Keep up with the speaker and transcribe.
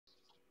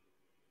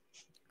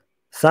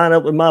Sign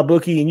up with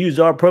MyBookie and use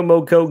our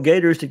promo code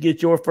Gators to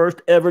get your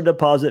first ever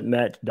deposit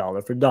match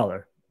dollar for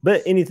dollar.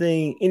 Bet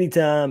anything,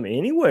 anytime,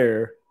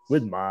 anywhere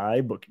with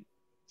MyBookie.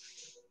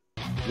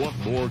 Want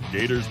more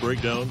Gators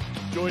Breakdown?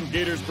 Join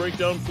Gators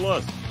Breakdown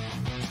Plus.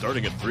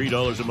 Starting at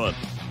 $3 a month,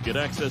 get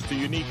access to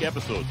unique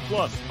episodes,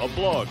 plus a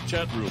blog,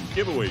 chat room,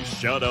 giveaways,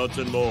 shout-outs,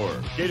 and more.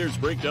 Gators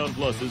Breakdown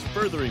Plus is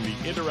furthering the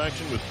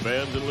interaction with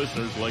fans and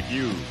listeners like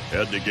you.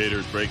 Head to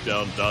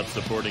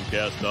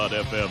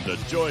gatorsbreakdown.supportingcast.fm to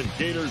join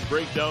Gators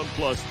Breakdown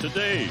Plus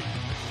today.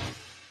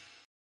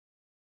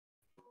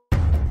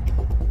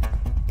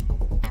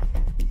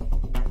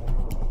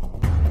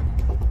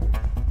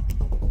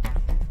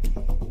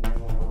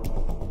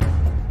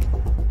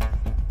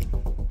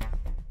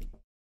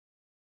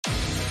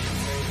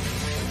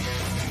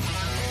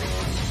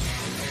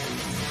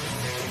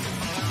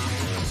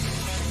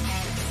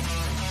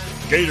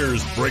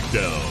 Gators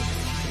Breakdown,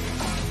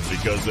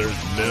 because there's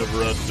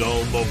never a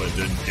dull moment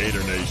in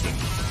Gator Nation.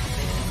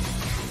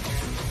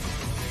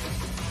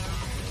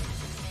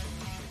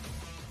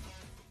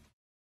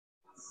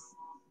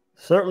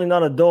 Certainly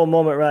not a dull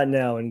moment right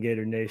now in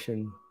Gator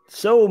Nation.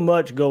 So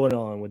much going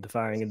on with the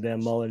firing of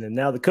Dan Mullen, and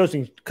now the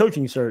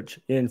coaching search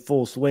in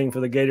full swing for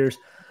the Gators.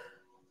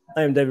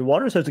 I am David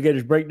Waters, host of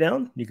Gators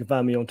Breakdown. You can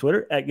find me on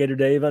Twitter at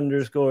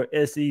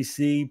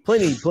GatorDave_SEC.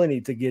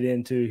 Plenty to get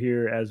into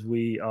here as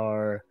we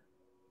are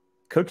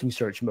coaching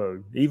search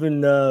mode.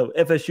 Even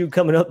FSU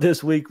coming up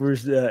this week, we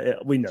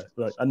know.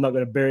 Look, I'm not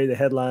going to bury the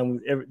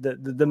headline.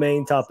 The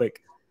main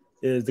topic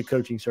is the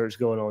coaching search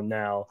going on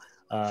now.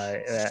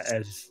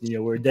 As you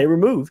know, we're a day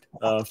removed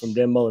from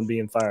Dan Mullen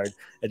being fired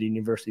at the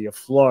University of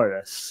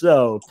Florida.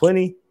 So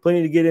plenty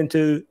to get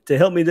into. To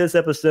help me this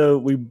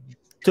episode, we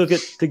took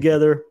it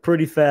together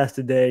pretty fast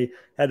today.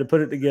 Had to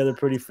put it together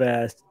pretty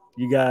fast.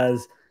 You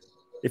guys,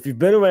 if you've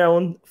been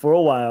around for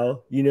a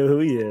while, you know who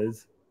he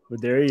is.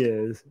 But there he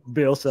is,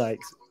 Bill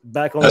Sikes,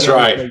 back on. That's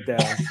right.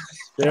 Breakdown.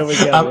 There we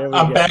go.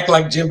 I'm back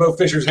like Jimbo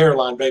Fisher's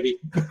hairline, baby.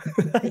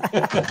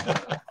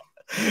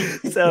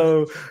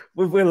 So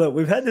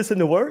we've had this in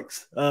the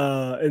works,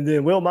 and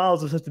then Will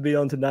Miles was supposed to be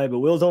on tonight, but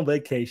Will's on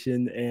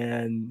vacation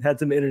and had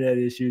some internet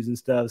issues and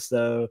stuff.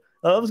 So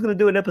I was going to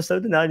do an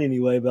episode tonight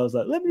anyway, but I was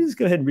like, let me just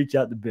go ahead and reach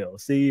out to Bill,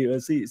 see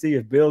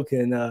if Bill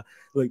can.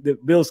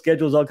 Bill's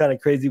schedule's all kind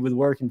of crazy with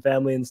work and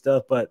family and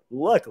stuff, but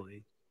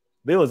luckily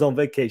Bill was on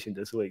vacation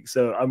this week,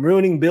 so I'm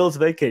ruining Bill's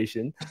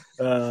vacation.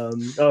 I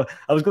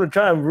was going to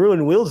try and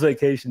ruin Will's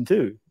vacation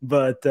too,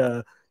 but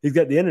he's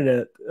got the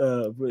internet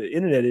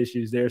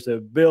issues there. So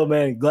Bill,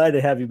 man, glad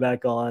to have you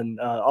back on.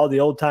 All the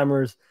old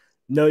timers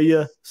know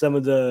you.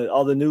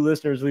 All the new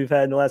listeners we've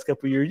had in the last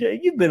couple of years. Yeah,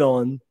 you've been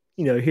on,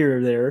 here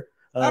or there.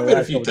 I've been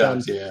a few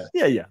times, yeah.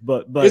 Yeah.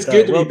 But it's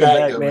good to be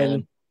back, though,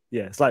 man.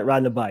 Yeah, it's like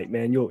riding a bike,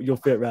 man. You'll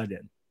fit right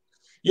in.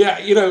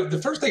 Yeah, the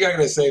first thing I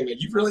gotta say, man,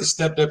 you've really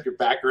stepped up your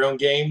background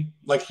game.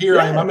 Like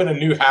here I am, I'm in a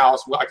new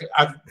house. My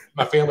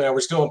family and I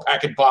were still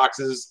unpacking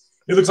boxes.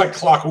 It looks like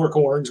Clockwork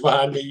Orange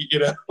behind me,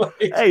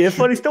 Hey, it's a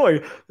funny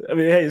story. I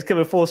mean, hey, it's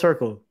coming full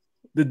circle.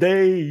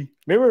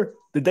 Remember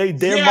the day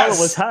Dan Mullen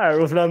was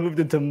hired was when I moved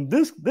into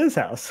this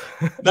house.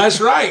 That's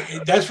right.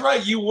 That's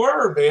right. You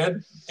were,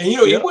 man. And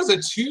it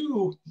wasn't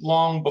too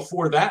long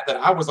before that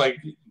I was like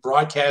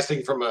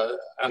broadcasting from a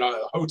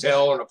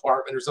hotel or an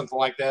apartment or something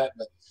like that.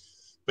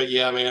 But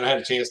yeah, man, I had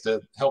a chance to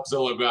help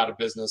Zillow go out of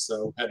business,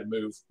 so I had to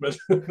move. But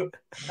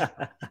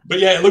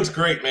yeah, it looks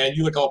great, man.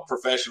 You look all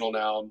professional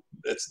now.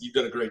 You've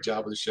done a great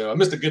job with the show. I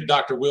missed a good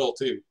Dr. Will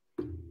too.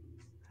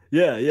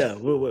 Yeah.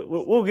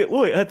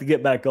 We'll have to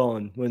get back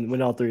on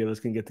when all three of us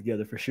can get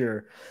together for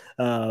sure.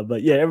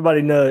 But yeah,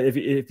 everybody know if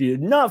you're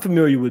not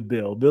familiar with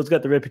Bill's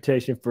got the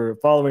reputation for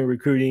following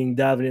recruiting,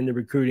 diving into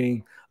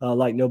recruiting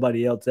like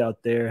nobody else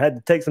out there. Had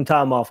to take some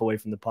time off away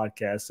from the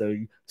podcast, so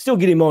you still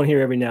get him on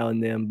here every now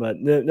and then. But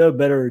no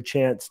better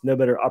chance, no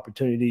better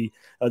opportunity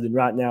than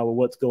right now with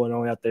what's going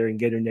on out there in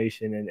Gator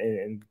Nation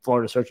and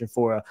Florida searching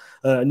for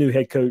a new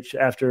head coach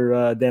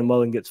after Dan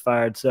Mullen gets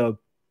fired. So,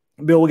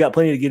 Bill, we got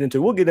plenty to get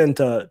into. We'll get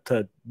into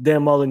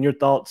Dan Mullen, your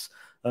thoughts,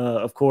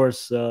 of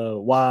course,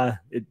 why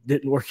it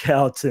didn't work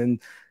out.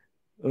 And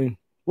I mean,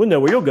 we'll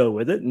know where you'll go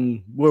with it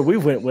and where we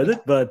went with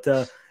it. But,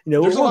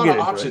 there's a lot of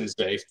options,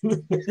 Dave.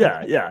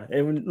 Yeah.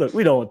 And look,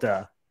 we don't,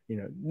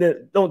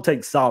 don't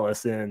take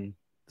solace in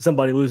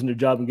somebody losing their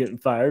job and getting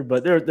fired.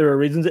 But there are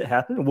reasons it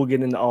happened. And we'll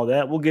get into all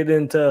that. We'll get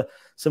into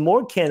some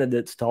more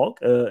candidates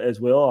talk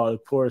as well.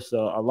 Of course, a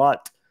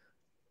lot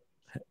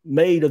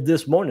made of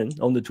this morning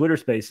on the Twitter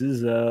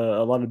Spaces,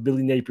 a lot of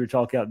Billy Napier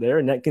talk out there,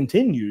 and that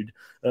continued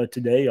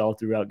today all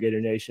throughout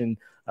Gator Nation,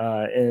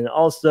 and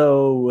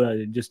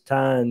also just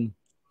tying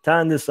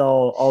this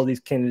all these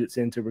candidates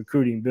into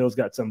recruiting. Bill's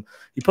got some.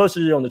 He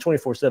posted it on the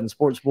 24/7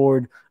 Sports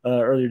Board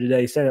earlier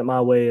today. Sent it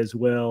my way as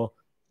well,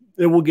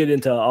 and we'll get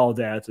into all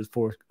that of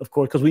course,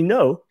 because we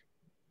know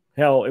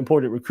how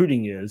important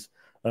recruiting is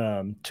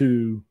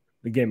to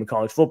the game of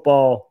college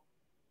football,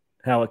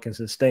 how it can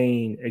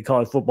sustain a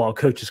college football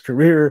coach's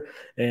career,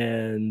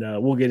 and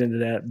we'll get into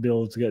that.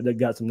 Bill's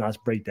got some nice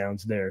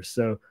breakdowns there.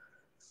 So,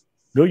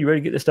 Bill, you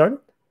ready to get this started?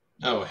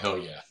 Oh, hell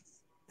yeah.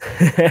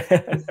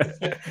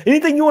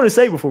 Anything you want to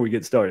say before we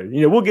get started?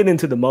 We'll get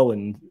into the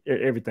Mullen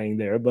everything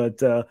there,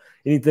 but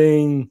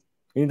anything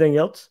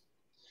else?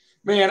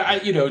 Man,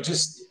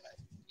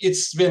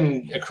 it's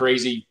been a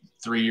crazy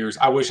 3 years.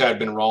 I wish I had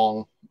been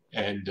wrong,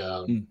 and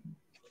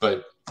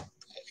but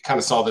kind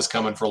of saw this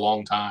coming for a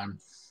long time.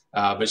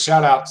 But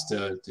shout outs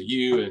to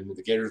you and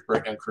the Gators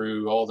Breakdown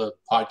crew, all the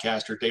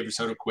podcasters, David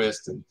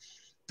Soderquist and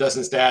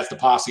Dustin Stats, the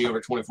posse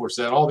over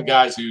 24/7, all the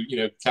guys who,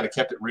 kind of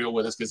kept it real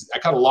with us, because I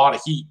got a lot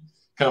of heat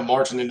kind of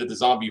marching into the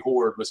zombie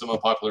horde with some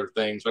unpopular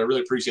things. But I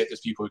really appreciate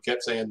those people who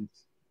kept saying,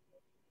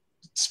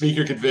 speak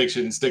your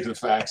conviction, stick to the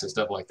facts and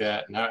stuff like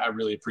that. And I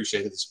really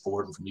appreciated the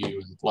support from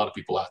you and a lot of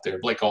people out there,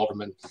 Blake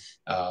Alderman,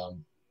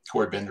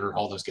 Corey Bender,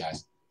 all those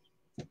guys.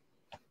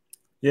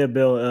 Yeah,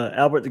 Bill.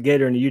 Albert the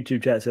Gator in the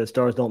YouTube chat says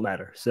stars don't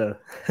matter. So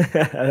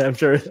I'm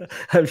sure it's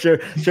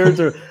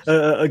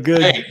a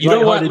good. Hey, you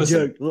know what?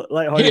 Listen,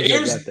 lighthearted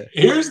joke out there.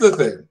 Here's the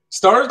thing: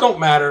 stars don't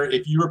matter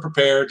if you were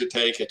prepared to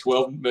take a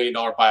 $12 million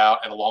buyout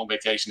and a long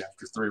vacation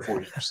after 3 or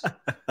 4 years.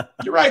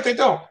 You're right; they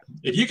don't.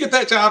 If you get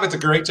that job, it's a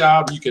great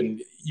job. You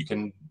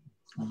can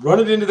run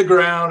it into the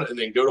ground and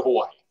then go to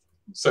Hawaii.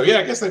 So yeah,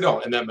 I guess they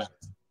don't, and that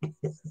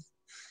matters.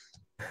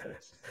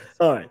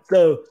 All right,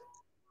 so.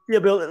 Yeah,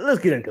 Bill,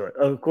 let's get into it.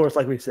 Of course,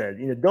 like we said,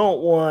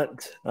 don't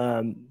want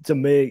to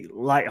make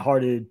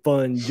lighthearted,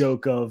 fun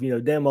joke of,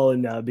 Dan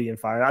Mullen being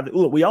fired.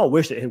 We all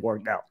wish it had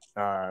worked out.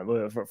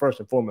 First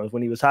and foremost,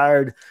 when he was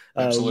hired,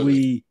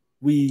 the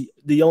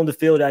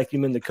on-the-field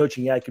acumen, the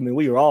coaching acumen,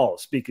 we were all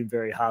speaking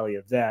very highly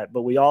of that.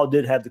 But we all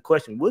did have the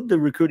question, would the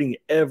recruiting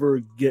ever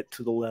get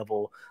to the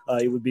level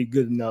it would be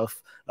good enough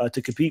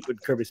to compete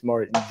with Kirby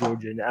Smart in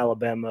Georgia and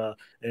Alabama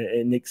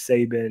and Nick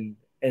Saban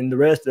and the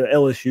rest of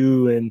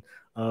LSU and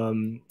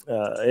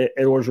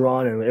Ed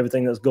Orgeron and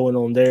everything that's going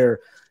on there,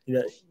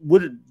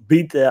 would it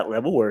be to that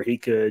level where he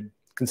could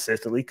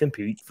consistently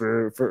compete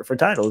for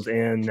titles?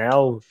 And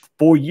now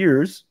 4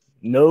 years,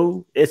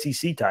 no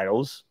SEC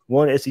titles,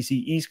 one SEC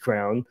East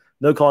crown,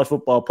 no college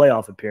football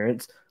playoff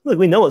appearance. Look,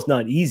 we know it's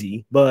not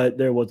easy, but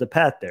there was a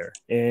path there,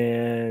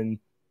 and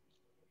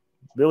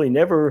Billy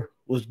never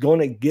was going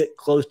to get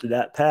close to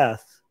that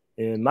path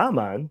in my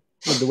mind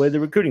with the way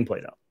the recruiting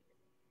played out.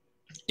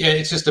 Yeah,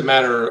 it's just a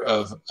matter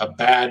of a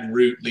bad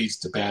root leads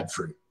to bad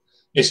fruit.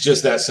 It's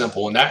just that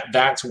simple. And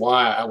that's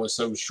why I was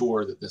so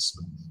sure that this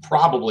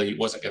probably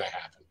wasn't going to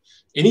happen.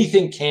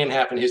 Anything can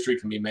happen. History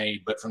can be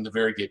made. But from the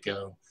very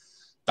get-go,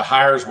 the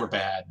hires were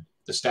bad.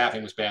 The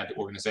staffing was bad. The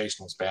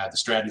organization was bad. The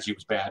strategy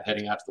was bad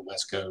heading out to the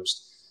West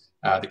Coast.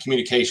 The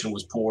communication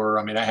was poor.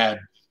 I mean, I had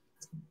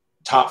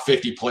top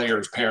 50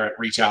 players parent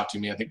reach out to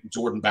me. I think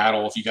Jordan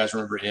Battle, if you guys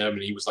remember him,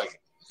 and he was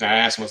like, I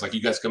asked him, I was like,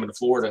 you guys coming to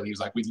Florida? And he was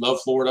like, we love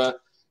Florida.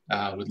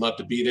 We'd love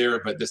to be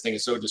there, but this thing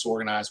is so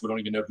disorganized, we don't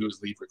even know who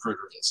his lead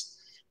recruiter is.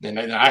 And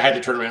then I had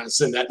to turn around and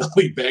send that to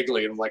Lee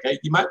Begley. And I'm like, hey,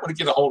 you might want to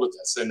get a hold of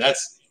this. And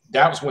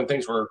that was when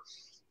things were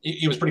 –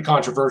 it was pretty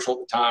controversial at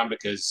the time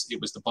because it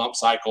was the bump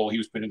cycle. He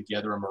was putting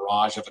together a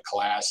mirage of a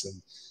class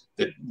and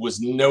that was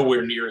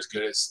nowhere near as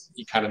good as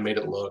he kind of made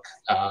it look.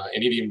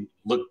 And it didn't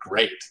look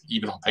great,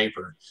 even on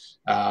paper.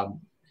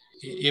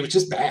 It was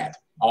just bad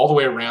all the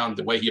way around,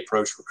 the way he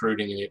approached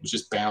recruiting, and it was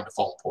just bound to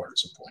fall apart at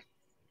some point.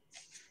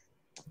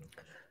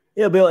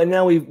 Yeah, Bill, and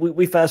now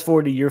we fast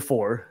forward to year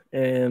 4,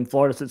 and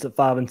Florida sits at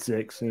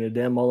 5-6.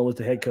 Dan Mullen was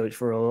the head coach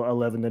for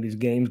 11 of these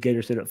games.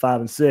 Gators sit at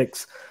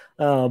 5-6.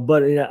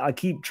 But I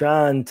keep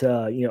trying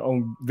to,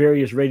 on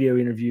various radio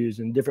interviews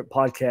and different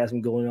podcasts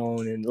and going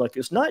on, and like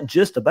it's not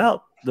just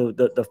about the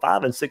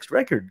 5-6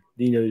 record,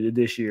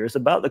 this year. It's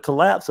about the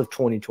collapse of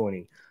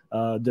 2020,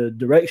 the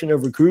direction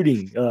of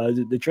recruiting,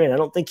 the trend. I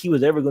don't think he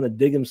was ever going to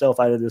dig himself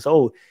out of this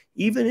hole,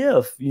 even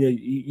if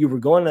you were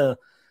going to.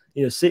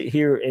 Sit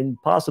here and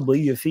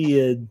possibly if he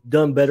had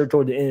done better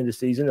toward the end of the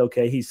season,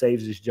 okay, he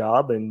saves his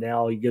job and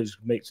now he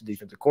makes a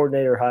defensive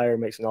coordinator hire,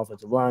 makes an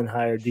offensive line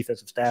hire,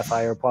 defensive staff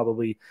hire,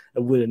 probably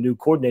with a new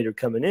coordinator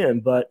coming in.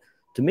 But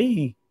to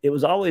me, it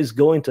was always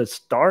going to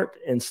start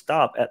and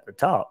stop at the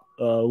top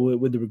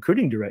with the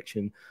recruiting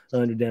direction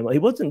under Dan. He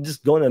wasn't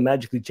just going to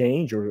magically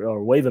change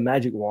or wave a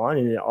magic wand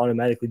and it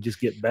automatically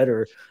just get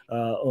better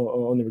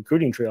on the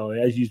recruiting trail.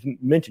 And as you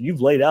mentioned, you've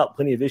laid out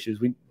plenty of issues.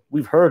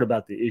 We've heard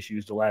about the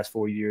issues the last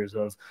 4 years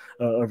of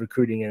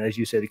recruiting, and as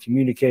you said, the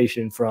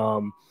communication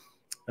from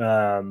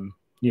the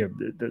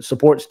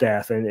support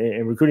staff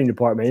and recruiting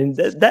department,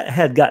 and that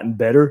had gotten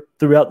better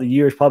throughout the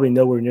years. Probably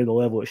nowhere near the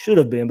level it should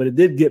have been, but it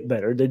did get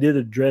better. They did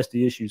address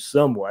the issues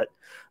somewhat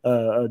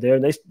there,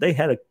 and they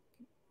had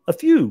a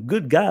few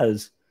good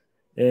guys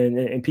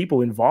and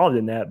people involved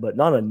in that, but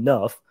not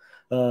enough.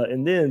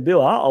 And then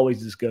Bill, I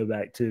always just go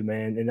back to,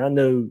 man, and I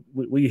know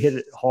we hit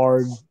it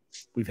hard.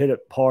 We've hit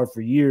it hard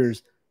for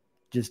years.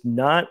 Just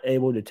not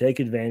able to take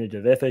advantage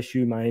of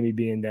FSU, Miami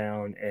being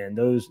down, and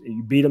those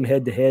you beat them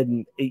head to head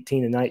in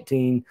 18 and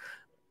 19,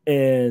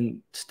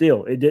 and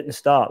still it didn't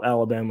stop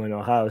Alabama and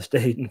Ohio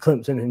State and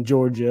Clemson and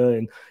Georgia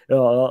and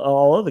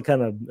all other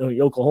kind of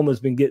Oklahoma's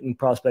been getting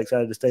prospects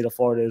out of the state of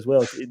Florida as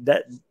well.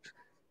 That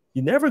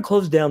you never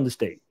closed down the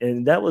state,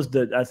 and that was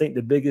I think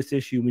the biggest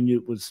issue when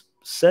it was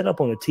set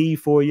up on a tee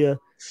for you.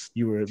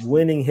 You were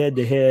winning head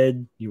to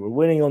head. You were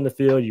winning on the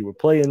field. You were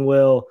playing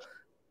well.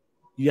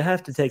 You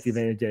have to take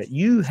advantage of that.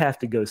 You have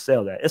to go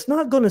sell that. It's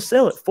not going to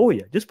sell it for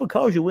you. Just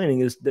because you're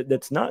winning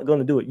that's not going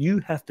to do it. You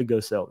have to go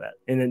sell that,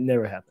 and it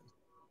never happened.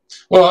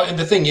 Well, and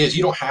the thing is,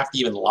 you don't have to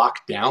even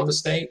lock down the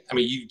state. I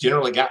mean, you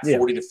generally got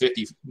 40 to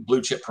 50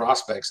 blue chip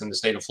prospects in the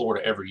state of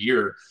Florida every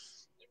year,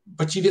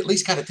 but you've at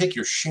least got to take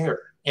your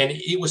share. And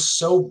it was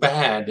so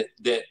bad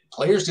that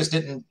players just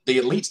didn't – the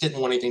elites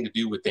didn't want anything to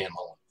do with Dan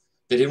Mullen.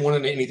 They didn't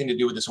want anything to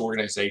do with this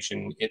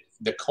organization.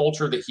 The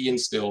culture that he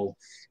instilled,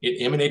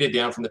 it emanated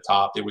down from the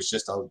top. It was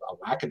just a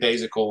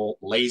lackadaisical,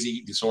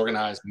 lazy,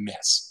 disorganized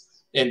mess.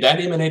 And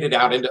that emanated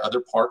out into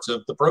other parts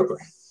of the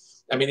program.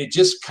 I mean, it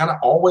just kind of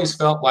always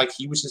felt like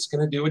he was just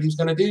going to do what he was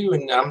going to do,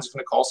 and I'm just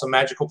going to call some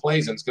magical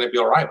plays, and it's going to be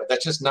all right. But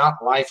that's just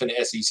not life in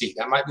the SEC.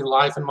 That might be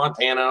life in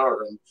Montana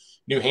or in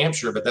New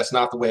Hampshire, but that's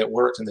not the way it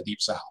works in the Deep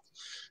South.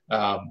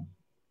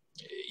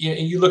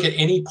 You look at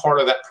any part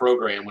of that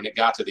program when it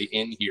got to the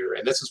end here,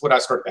 and this is what I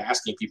started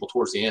asking people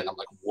towards the end. I'm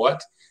like,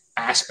 what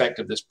aspect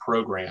of this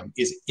program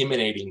is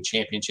emanating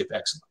championship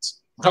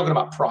excellence? We're talking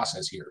about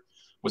process here.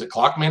 Was it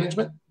clock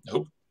management?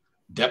 Nope.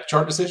 Depth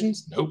chart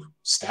decisions? Nope.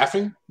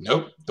 Staffing?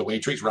 Nope. The way he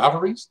treats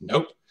rivalries?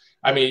 Nope.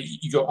 I mean,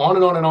 you go on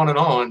and on and on and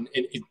on,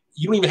 and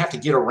you don't even have to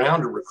get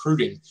around to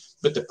recruiting.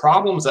 But the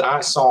problems that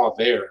I saw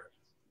there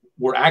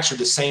were actually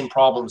the same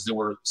problems that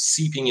were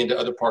seeping into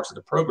other parts of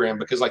the program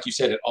because, like you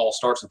said, it all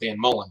starts with Dan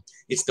Mullen.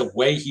 It's the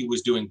way he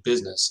was doing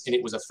business, and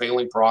it was a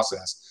failing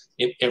process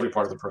in every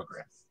part of the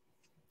program.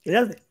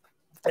 Yeah,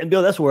 and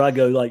Bill, that's where I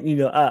go. Like,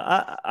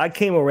 I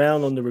came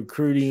around on the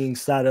recruiting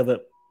side of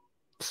it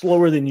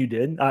slower than you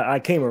did. I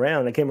came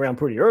around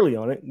pretty early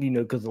on it,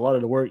 because a lot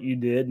of the work you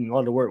did and a lot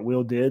of the work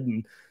Will did.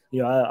 And,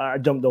 I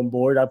jumped on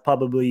board. I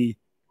probably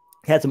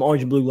had some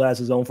orange and blue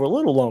glasses on for a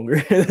little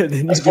longer.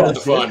 Than That's part of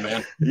the fun,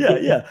 man.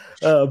 Yeah.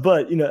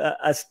 But,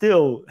 I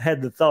still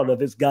had the thought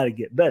of it's got to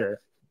get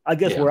better. I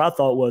guess where I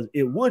thought was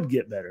it would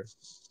get better.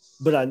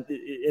 But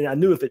I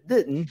knew if it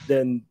didn't,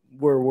 then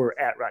where we're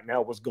at right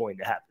now was going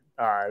to happen.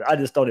 I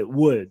just thought it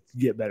would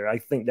get better. I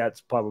think that's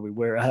probably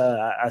where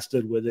I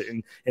stood with it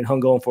and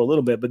hung on for a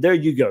little bit. But there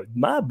you go.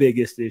 My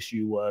biggest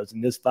issue was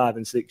in this 5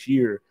 and 6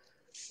 year,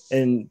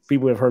 and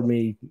people have heard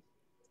me,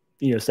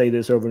 say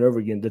this over and over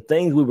again, the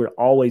things we were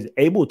always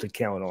able to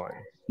count on,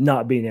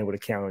 not being able to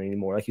count on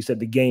anymore. Like you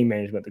said, the game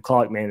management, the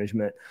clock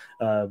management,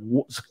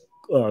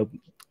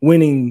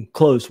 winning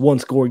close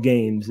one-score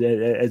games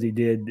as he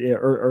did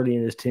early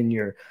in his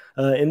tenure.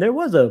 And there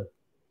was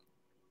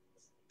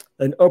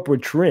an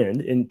upward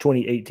trend in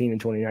 2018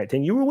 and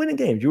 2019. You were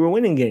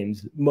winning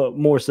games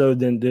more so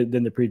than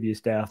the previous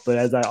staff. But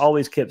as I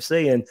always kept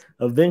saying,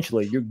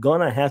 eventually you're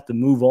going to have to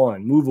move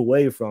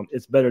away from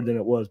it's better than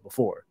it was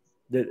before.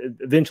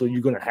 Eventually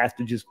you're going to have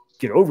to just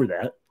get over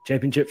that.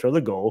 Championships are the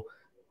goal.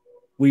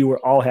 We were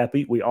all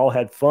happy. We all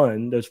had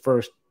fun those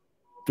first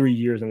 3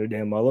 years under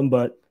Dan Mullen,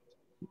 but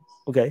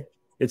okay,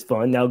 it's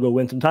fun. Now go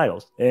win some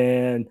titles.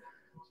 And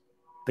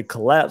the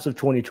collapse of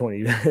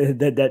 2020,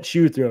 that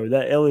shoe throw,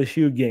 that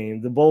LSU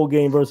game, the bowl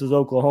game versus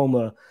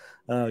Oklahoma.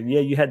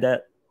 You had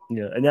that,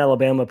 an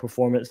Alabama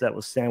performance that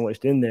was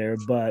sandwiched in there.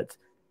 But,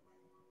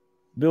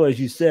 Bill, as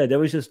you said, there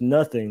was just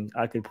nothing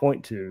I could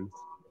point to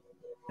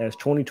as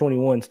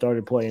 2021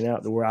 started playing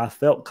out to where I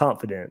felt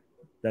confident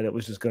that it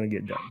was just going to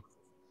get done.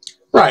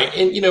 Right.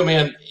 And,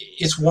 man,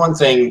 it's one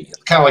thing,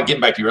 kind of like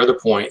getting back to your other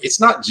point, it's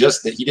not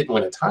just that he didn't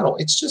win a title.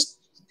 It's just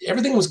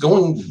everything was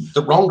going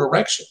the wrong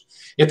direction.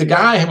 If the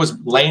guy was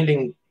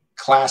landing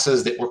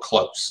classes that were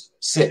close,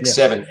 6,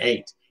 7,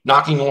 8,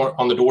 knocking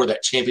on the door of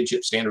that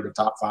championship standard of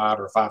top 5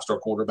 or 5-star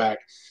quarterback,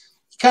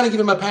 you kind of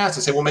give him a pass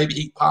and say, well, maybe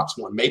he pops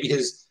one. Maybe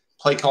his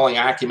play calling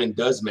acumen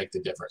does make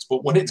the difference.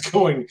 But when it's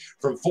going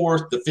from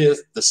 4th to 5th,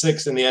 the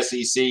 6th in the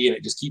SEC, and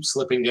it just keeps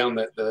slipping down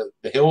the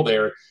hill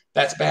there,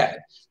 that's bad.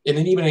 And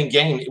then even in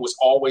game, it was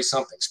always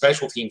something.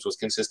 Special teams was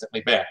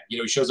consistently bad.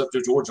 He shows up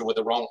to Georgia with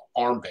the wrong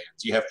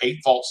armbands. You have 8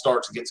 false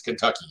starts against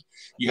Kentucky.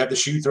 You have the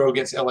shoe throw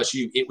against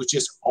LSU. It was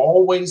just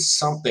always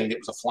something that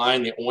was a fly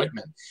in the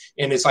ointment.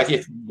 And it's like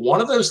if one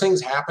of those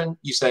things happen,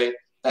 you say,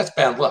 that's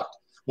bad luck.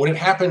 When it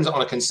happens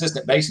on a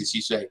consistent basis,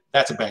 you say,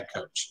 that's a bad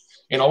coach.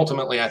 And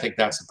ultimately, I think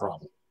that's the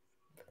problem.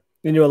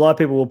 A lot of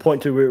people will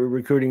point to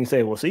recruiting and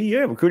say, well, see,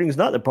 recruiting is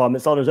not the problem.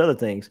 It's all those other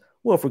things.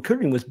 Well, if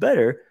recruiting was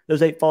better,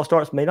 those 8 false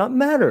starts may not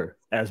matter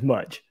as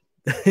much.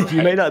 Right.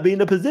 You may not be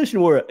in a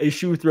position where a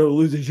shoe throw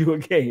loses you a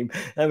game.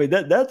 I mean,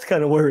 that's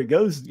kind of where it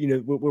goes,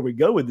 where we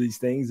go with these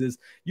things is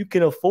you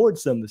can afford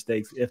some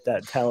mistakes if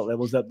that talent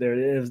level's up there.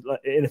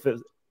 And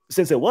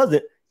since it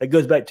wasn't, it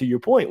goes back to your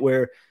point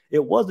where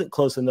it wasn't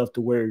close enough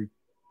to where,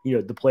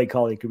 the play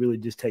calling could really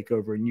just take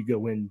over and you go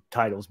win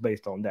titles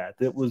based on that.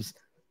 It was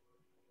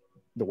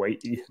the way.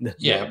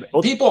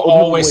 People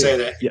always say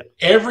that. Yeah.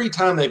 Every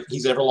time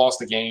he's ever lost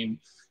the game,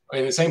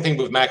 and the same thing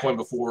with McElwain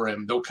before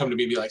him, they'll come to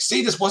me and be like,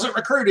 see, this wasn't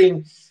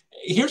recruiting.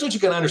 Here's what you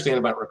got to understand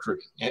about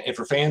recruiting. And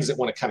for fans that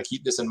want to kind of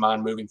keep this in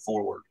mind moving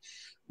forward,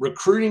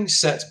 recruiting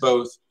sets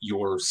both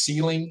your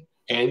ceiling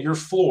and your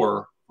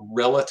floor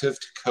relative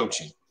to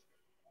coaching.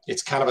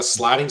 It's kind of a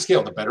sliding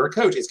scale. The better a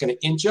coach, it's going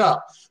to inch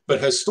up.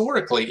 But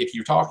historically, if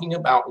you're talking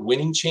about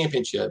winning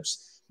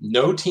championships,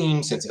 no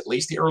team since at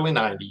least the early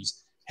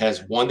 90s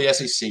has won the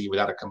SEC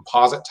without a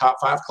composite top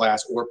 5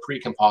 class or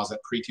pre-composite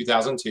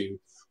pre-2002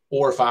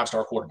 or a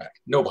 5-star quarterback.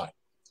 Nobody.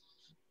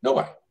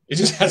 It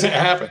just hasn't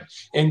happened.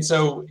 And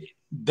so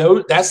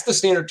that's the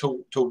standard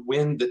to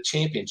win the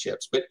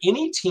championships. But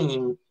any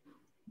team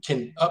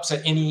can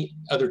upset any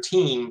other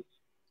team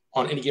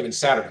on any given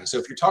Saturday. So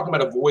if you're talking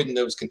about avoiding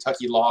those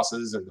Kentucky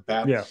losses and the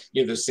bad,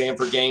 those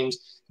Samford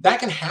games, that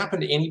can happen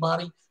to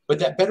anybody. But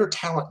that better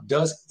talent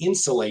does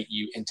insulate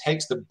you and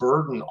takes the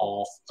burden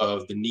off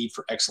of the need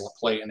for excellent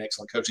play and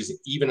excellent coaches,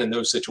 even in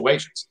those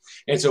situations.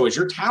 And so as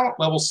your talent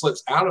level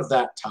slips out of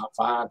that top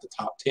 5 to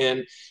top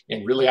 10,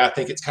 and really I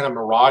think it's kind of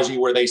mirage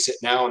where they sit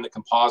now in the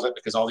composite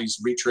because all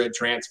these retread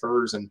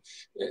transfers and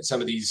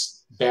some of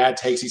these bad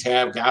takes he's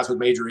had, guys with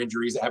major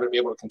injuries that haven't been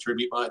able to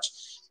contribute much.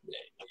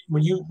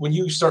 When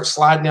you start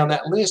sliding down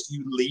that list,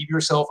 you leave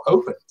yourself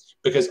open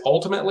because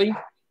ultimately,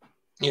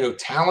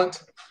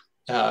 talent,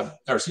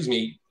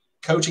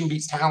 coaching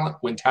beats talent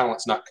when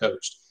talent's not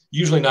coached.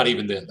 Usually not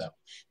even then, though.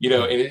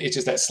 And it's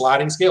just that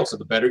sliding scale. So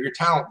the better your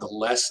talent, the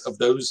less of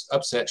those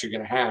upsets you're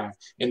going to have,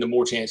 and the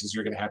more chances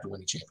you're going to have to win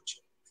the championship.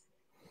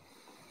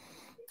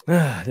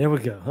 There we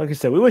go. Like I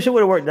said, we wish it would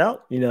have worked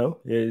out.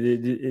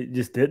 It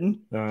just didn't.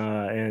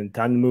 And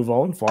time to move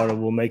on. Florida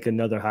will make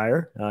another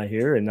hire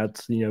here, and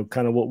that's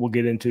kind of what we'll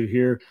get into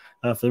here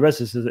for the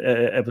rest of this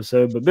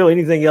episode. But Bill,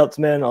 anything else,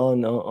 man,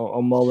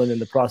 on Mullen and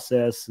the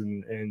process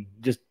and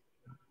just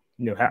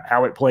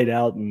how it played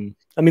out? And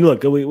I mean,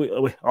 look,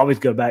 we always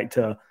go back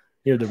to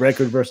the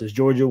record versus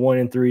Georgia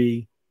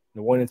 1-3,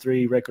 the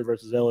 1-3 record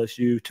versus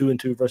LSU,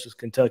 2-2 versus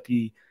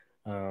Kentucky,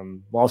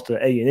 lost to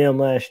A&M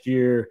last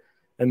year.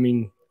 I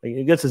mean,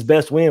 I guess his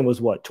best win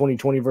was what,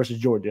 2020 versus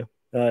Georgia.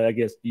 I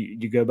guess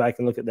you go back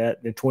and look at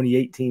that. The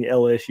 2018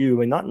 LSU. I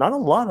mean, not a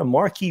lot of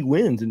marquee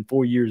wins in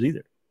 4 years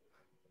either.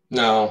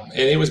 No,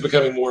 and it was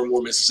becoming more and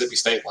more Mississippi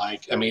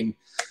State-like. I mean,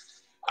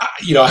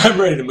 I'm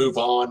ready to move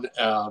on.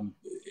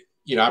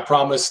 I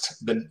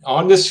promised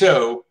on this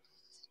show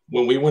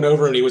when we went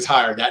over and he was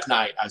hired that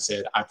night, I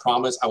said, I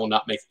promise I will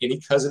not make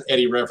any Cousin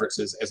Eddie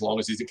references as long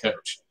as he's a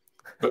coach.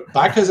 But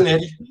bye, Cousin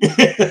Eddie.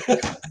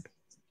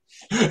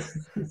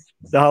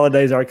 The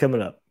holidays are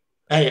coming up.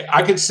 Hey,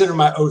 I consider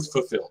my oath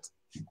fulfilled.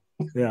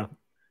 Yeah.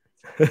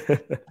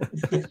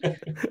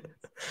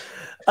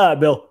 All right,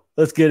 Bill,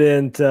 let's get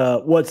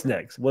into what's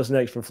next. What's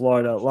next for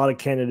Florida? A lot of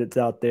candidates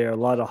out there, a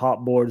lot of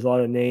hot boards, a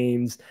lot of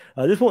names.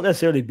 This won't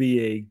necessarily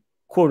be a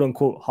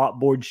quote-unquote hot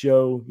board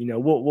show.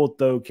 We'll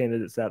throw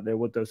candidates out there.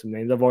 We'll throw some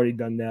names. I've already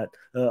done that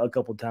a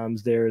couple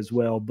times there as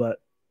well. But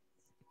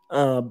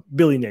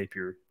Billy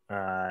Napier,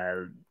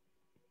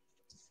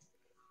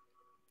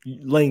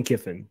 Lane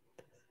Kiffin,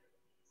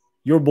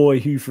 your boy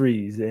Hugh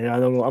Freeze, and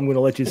I'm going to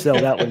let you sell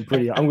that one I'm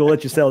going to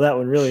let you sell that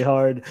one really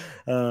hard.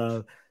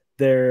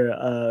 There,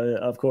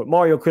 of course,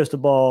 Mario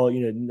Cristobal.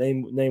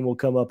 Name will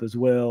come up as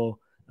well.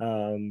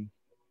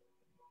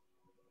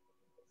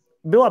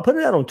 Bill, I put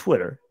it out on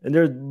Twitter, and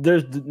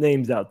there's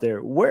names out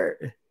there.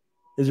 Where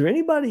is there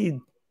anybody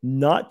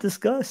not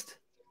discussed?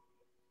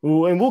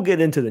 And we'll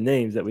get into the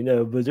names that we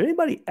know, but is there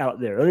anybody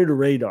out there under the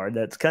radar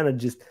that's kind of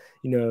just,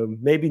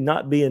 maybe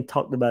not being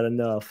talked about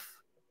enough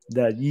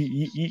that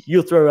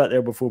you'll throw out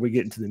there before we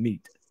get into the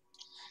meat?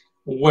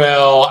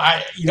 Well,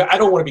 I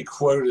don't want to be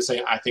quoted as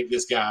saying I think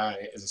this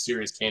guy is a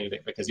serious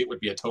candidate because it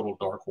would be a total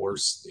dark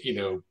horse,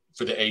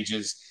 for the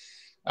ages.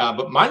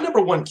 But my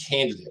number one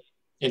candidate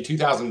in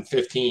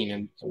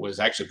 2015 was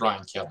actually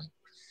Brian Kelly.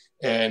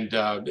 And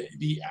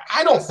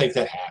I don't think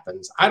that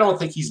happens. I don't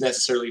think he's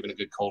necessarily even a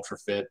good culture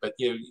fit, but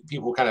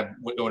people kind of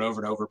went going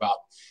over and over about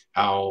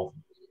how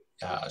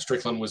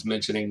Strickland was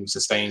mentioning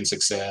sustained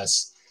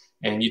success.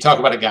 And you talk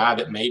about a guy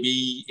that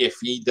maybe if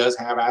he does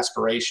have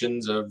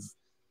aspirations of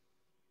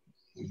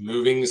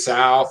moving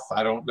south,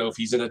 I don't know if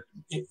he's in a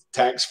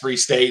tax-free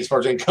state as far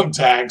as income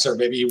tax, or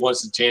maybe he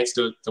wants a chance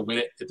to win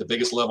it at the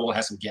biggest level and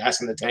have some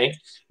gas in the tank.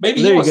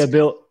 Maybe there you go,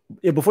 Bill.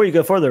 Yeah, before you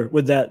go further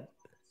with that,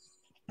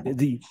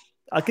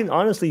 I can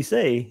honestly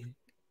say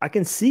I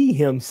can see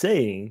him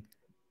saying,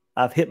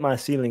 "I've hit my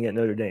ceiling at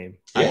Notre Dame.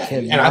 Yeah,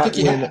 and I think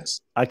he has.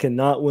 I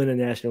cannot win a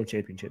national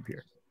championship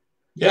here."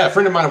 Yeah, a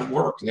friend of mine at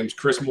work, his name's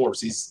Chris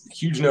Morris. He's a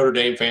huge Notre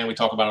Dame fan. We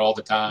talk about it all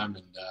the time,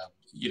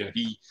 and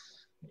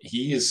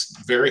he is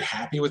very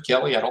happy with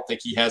Kelly. I don't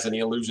think he has any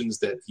illusions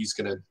that he's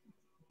going to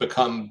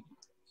become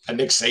a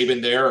Nick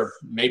Saban there, or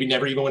maybe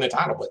never even win a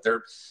title. But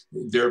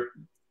they're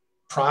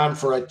primed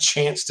for a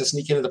chance to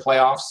sneak into the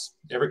playoffs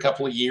every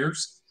couple of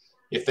years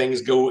if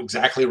things go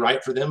exactly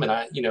right for them. And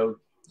I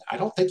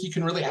don't think you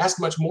can really ask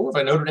much more of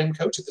a Notre Dame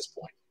coach at this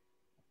point.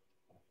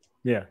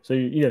 Yeah. So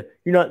you're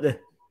not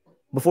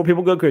before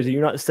people go crazy,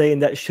 you're not saying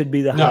that should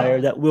be the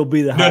hire, that will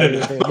be the hire.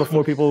 No.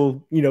 Before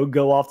people,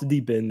 go off the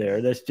deep end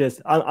there. That's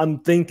just, I'm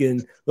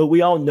thinking, look,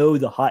 we all know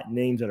the hot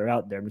names that are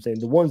out there. I'm saying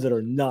the ones that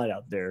are not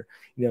out there,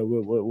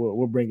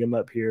 we'll bring them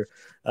up here.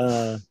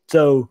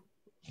 So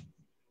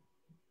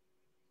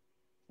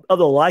of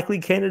the likely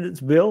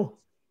candidates, Bill,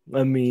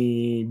 I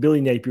mean,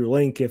 Billy Napier,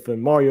 Lane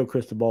Kiffin, Mario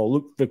Cristobal,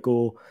 Luke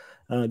Fickell.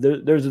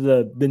 Those are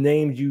the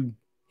names you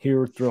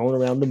hear thrown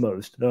around the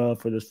most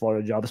for this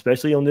Florida job,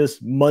 especially on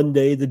this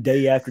Monday, the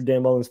day after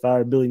Dan Mullen's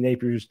fired. Billy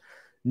Napier's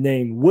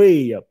name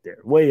way up there,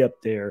 way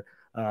up there.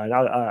 And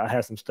I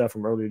have some stuff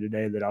from earlier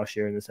today that I'll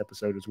share in this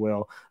episode as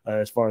well,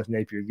 as far as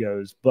Napier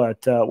goes.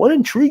 But what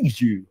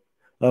intrigues you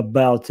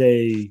about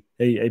a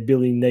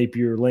Billy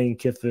Napier, Lane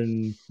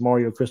Kiffin,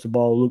 Mario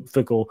Cristobal, Luke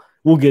Fickell?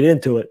 We'll get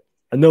into it.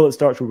 I know it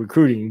starts with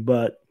recruiting,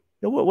 but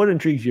what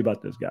intrigues you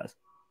about those guys?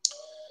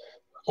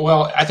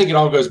 Well, I think it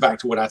all goes back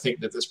to what I think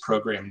that this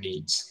program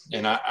needs.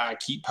 And I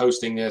keep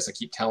posting this. I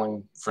keep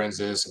telling friends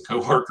this and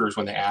coworkers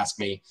when they ask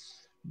me.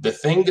 The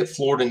thing that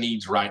Florida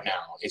needs right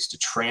now is to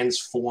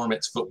transform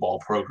its football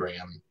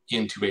program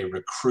into a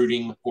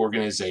recruiting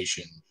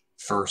organization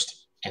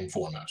first and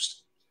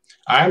foremost.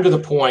 I am to the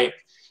point,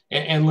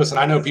 and listen,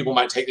 I know people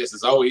might take this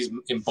as, oh, he's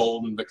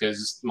emboldened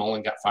because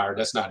Mullen got fired.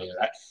 That's not it.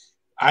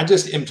 I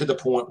just am to the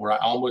point where I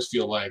almost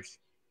feel like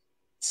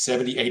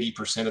 70,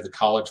 80% of the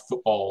college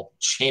football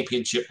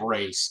championship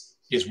race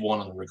is won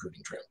on the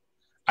recruiting trail.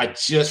 I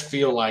just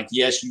feel like,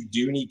 yes, you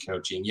do need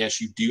coaching.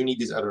 Yes, you do need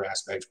these other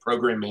aspects,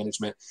 program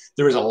management.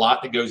 There is a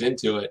lot that goes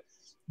into it,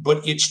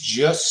 but it's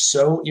just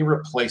so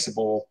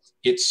irreplaceable.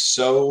 It's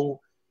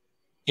so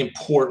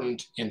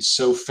important and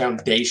so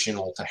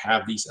foundational to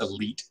have these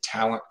elite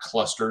talent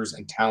clusters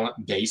and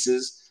talent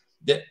bases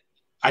that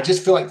I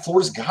just feel like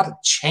Florida's got to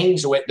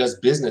change the way it does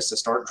business to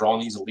start drawing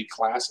these elite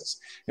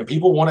classes. And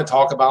people want to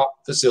talk about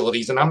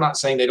facilities, and I'm not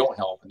saying they don't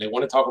help, and they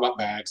want to talk about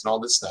bags and all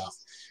this stuff.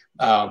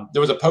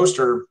 There was a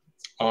poster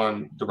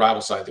on the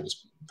Rival site that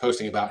was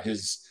posting about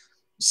his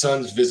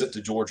son's visit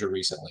to Georgia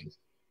recently.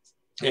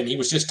 And he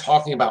was just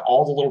talking about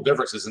all the little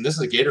differences. And this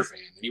is a Gator fan.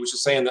 And he was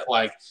just saying that,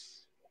 like,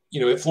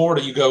 you know, at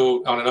Florida, you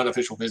go on an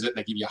unofficial visit and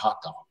they give you a hot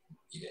dog.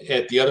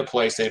 At the other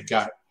place, they've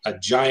got a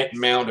giant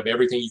mound of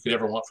everything you could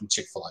ever want from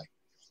Chick-fil-A.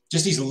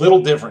 Just these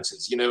little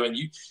differences, you know, and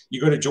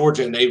you go to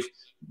Georgia and they've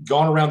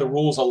gone around the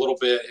rules a little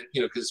bit,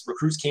 you know, because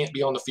recruits can't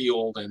be on the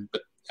field.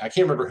 But I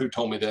can't remember who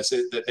told me this,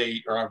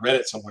 or I read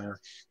it somewhere.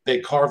 They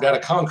carved out a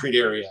concrete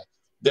area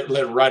that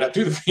led right up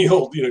to the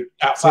field, you know,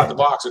 outside the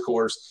box, of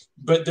course.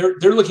 But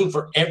they're looking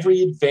for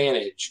every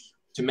advantage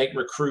to make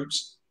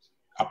recruits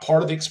a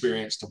part of the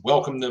experience, to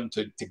welcome them,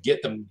 to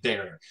get them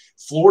there.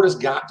 Florida's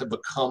got to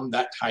become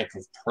that type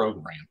of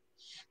program.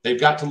 They've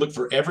got to look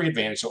for every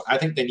advantage. So I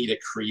think they need a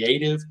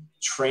creative,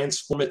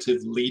 transformative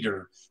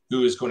leader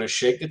who is going to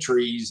shake the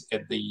trees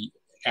at the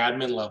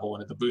admin level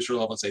and at the booster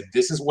level and say,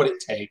 this is what it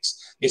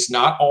takes. It's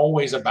not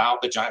always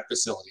about the giant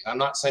facility. I'm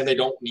not saying they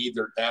don't need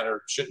that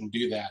or shouldn't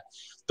do that,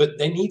 but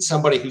they need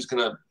somebody who's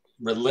going to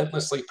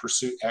relentlessly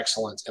pursue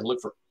excellence and look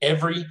for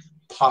every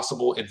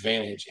possible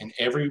advantage and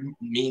every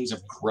means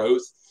of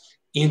growth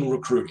in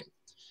recruiting.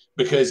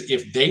 Because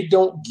if they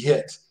don't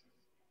get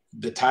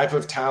the type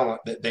of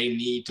talent that they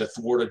need to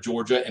thwart a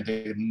Georgia and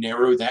to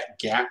narrow that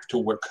gap to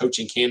where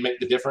coaching can make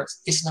the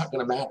difference, it's not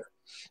going to matter.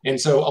 And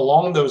so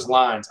along those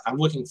lines, I'm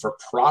looking for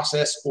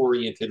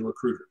process-oriented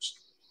recruiters.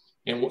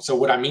 And so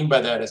what I mean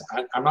by that is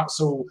I'm not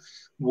so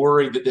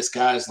worried that this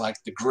guy is like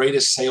the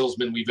greatest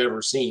salesman we've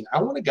ever seen.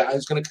 I want a guy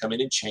who's going to come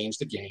in and change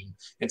the game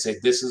and say,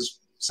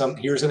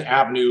 here's an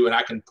avenue, and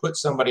I can put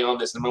somebody on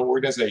this in my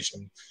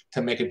organization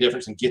to make a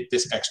difference and get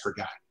this extra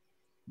guy.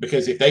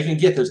 Because if they can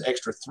get those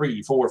extra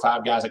 3, 4,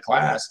 5 guys a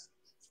class,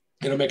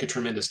 it'll make a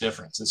tremendous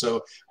difference. And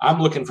so I'm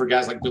looking for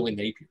guys like Billy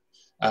Napier.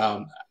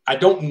 I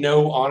don't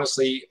know,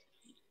 honestly.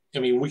 I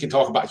mean, we can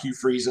talk about Hugh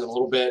Freeze in a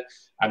little bit.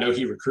 I know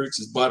he recruits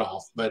his butt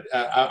off, but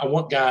I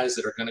want guys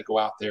that are going to go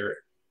out there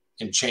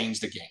and change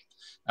the game.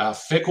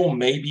 Fickell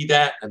may be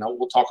that, and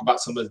we'll talk about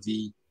some of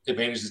the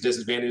advantages,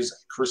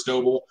 disadvantages.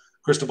 Cristobal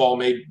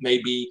may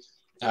be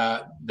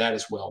that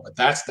as well. But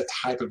that's the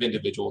type of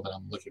individual that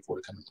I'm looking for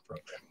to come into the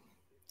program.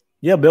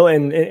 Yeah, Bill,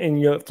 and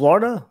you know,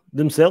 Florida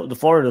themselves, the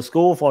Florida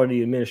school,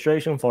 Florida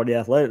administration, Florida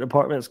athletic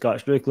department,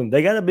 Scott Strickland,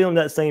 they got to be on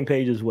that same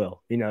page as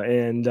well. You know,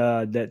 and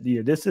that, you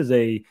know, this is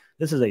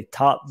a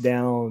top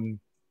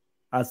down,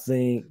 I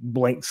think,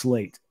 blank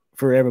slate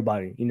for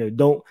everybody. You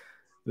know,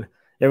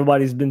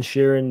 everybody's been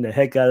sharing the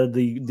heck out of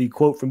the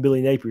quote from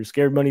Billy Napier: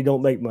 "Scared money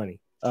don't make money."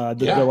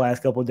 The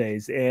last couple of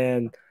days,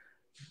 and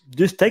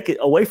just take it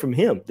away from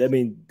him. I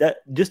mean, that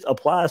just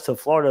applies to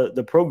Florida,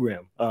 the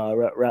program,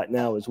 right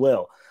now as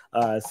well.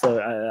 So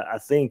I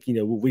think, you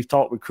know, we've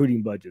talked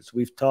recruiting budgets.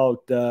 We've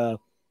talked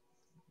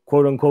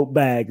quote unquote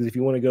bags, if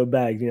you want to go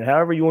bags, you know,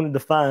 however you want to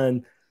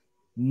define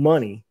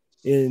money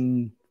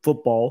in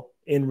football,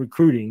 in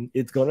recruiting,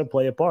 it's going to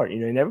play a part, you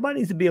know, and everybody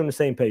needs to be on the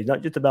same page,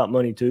 not just about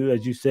money too,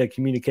 as you said,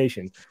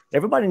 communication.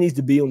 Everybody needs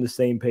to be on the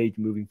same page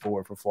moving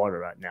forward for Florida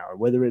right now,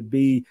 whether it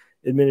be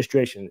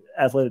administration,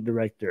 athletic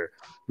director,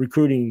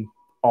 recruiting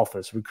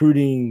office,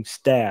 recruiting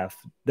staff,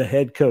 the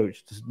head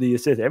coach, the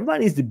assistant.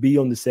 Everybody needs to be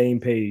on the same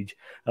page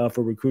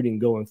for recruiting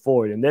going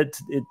forward. And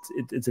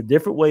it's a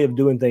different way of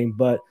doing things,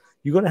 but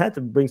you're going to have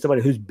to bring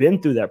somebody who's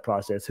been through that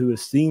process, who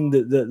has seen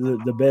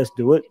the best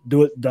do it,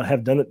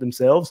 have done it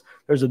themselves.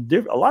 There's a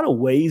lot of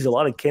ways, a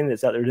lot of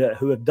candidates out there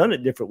who have done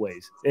it different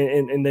ways,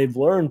 and they've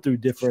learned through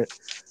different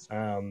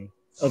learn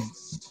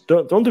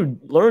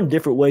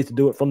different ways to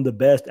do it from the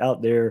best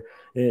out there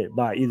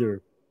by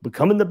either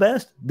becoming the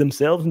best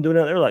themselves and doing it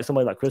out there, like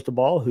somebody like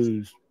Cristobal,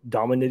 who's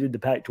dominated the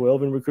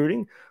Pac-12 in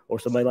recruiting, or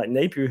somebody like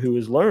Napier, who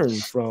has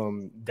learned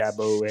from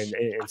Dabo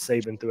and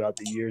Saban throughout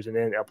the years and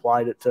then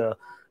applied it to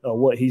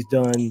what he's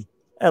done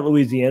at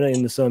Louisiana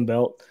in the Sun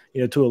Belt,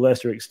 to a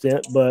lesser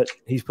extent, but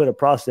he's put a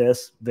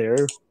process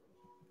there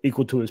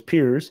equal to his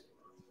peers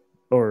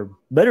or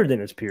better than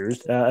his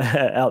peers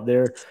out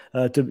there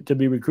to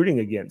be recruiting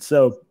against.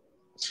 So,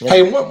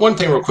 hey, one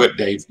thing real quick,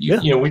 Dave.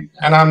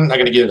 And I'm not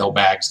going to get into the whole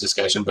bags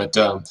discussion, but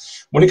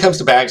when it comes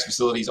to bags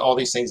facilities, all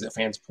these things that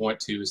fans point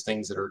to is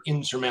things that are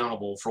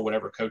insurmountable for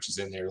whatever coach is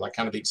in there, like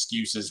kind of the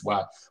excuses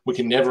why we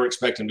can never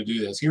expect him to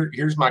do this.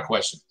 Here's my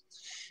question.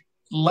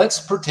 Let's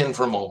pretend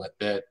for a moment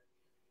that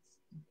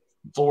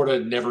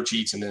Florida never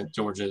cheats and that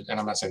Georgia, and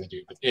I'm not saying they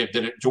do, but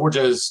that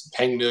Georgia's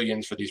paying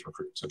millions for these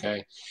recruits,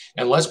 okay?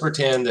 And let's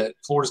pretend that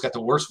Florida's got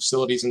the worst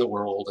facilities in the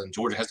world and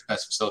Georgia has the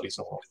best facilities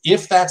in the world.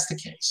 If that's the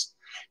case,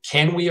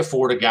 can we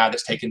afford a guy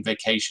that's taking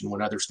vacation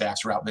when other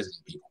staffs are out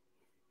visiting people?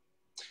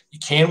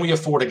 Can we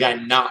afford a guy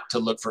not to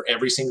look for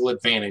every single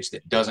advantage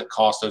that doesn't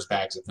cost those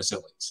bags and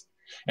facilities?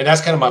 And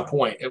that's kind of my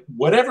point.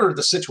 Whatever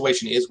the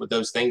situation is with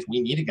those things, we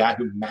need a guy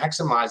who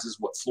maximizes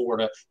what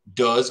Florida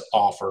does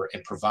offer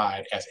and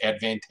provide as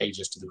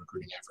advantageous to the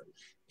recruiting effort.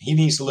 He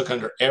needs to look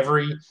under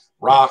every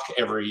rock,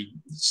 every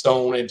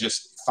stone, and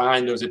just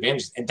find those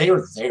advantages. And they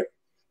are there.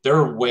 There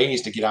are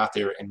ways to get out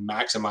there and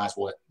maximize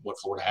what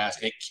Florida has.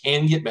 And it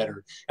can get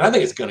better. And I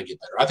think it's going to get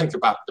better. I think they're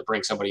about to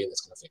bring somebody in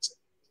that's going to fix it.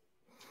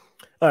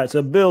 All right,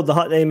 so Bill, the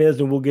hot name is,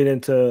 and we'll get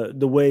into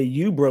the way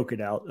you broke it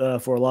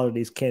out for a lot of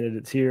these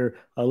candidates here,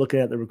 looking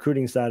at the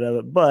recruiting side of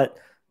it. But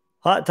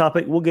hot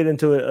topic, we'll get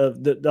into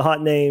it. The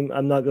hot name,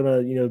 I'm not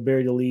going to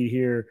bury the lead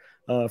here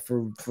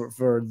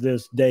for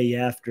this day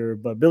after,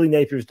 but Billy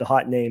Napier's the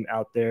hot name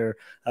out there.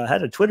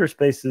 Had a Twitter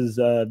Spaces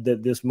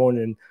this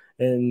morning,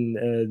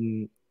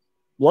 and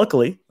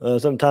luckily,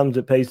 sometimes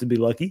it pays to be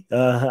lucky.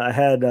 I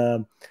had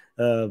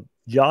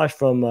Josh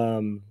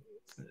from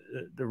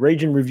the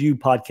Raging Review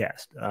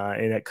podcast,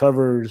 and it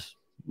covers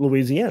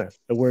Louisiana,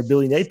 where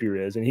Billy Napier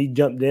is. And he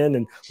jumped in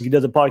and he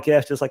does a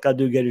podcast just like I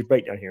do Gators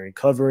Breakdown here and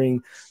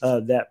covering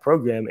that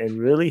program, and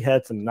really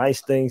had some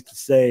nice things to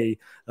say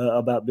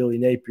about Billy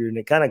Napier. And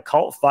it kind of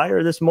caught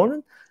fire this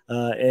morning.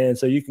 And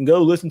so you can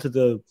go listen to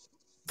the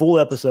full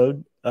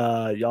episode.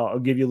 I'll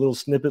give you a little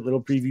snippet,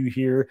 little preview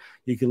here.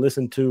 You can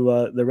listen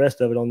to the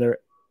rest of it on there,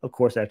 of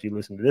course, after you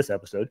listen to this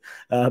episode.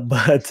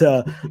 But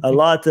a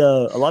lot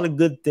of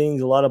good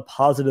things, a lot of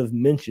positive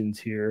mentions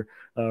here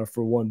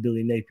for one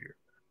Billy Napier.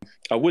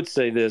 I would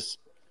say this.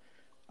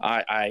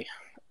 I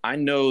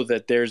know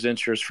that there's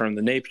interest from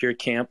the Napier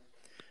camp.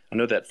 I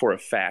know that for a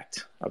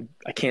fact.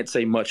 I can't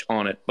say much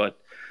on it, but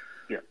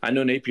yeah. I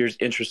know Napier's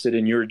interested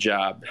in your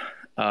job.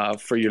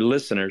 For your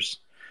listeners,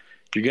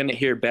 you're going to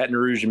hear Baton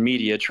Rouge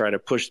media try to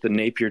push the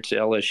Napier to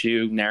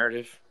LSU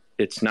narrative.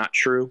 It's not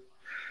true.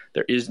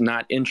 There is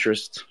not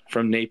interest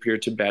from Napier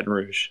to Baton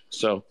Rouge.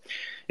 So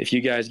if you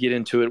guys get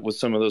into it with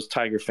some of those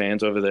Tiger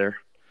fans over there,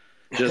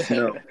 just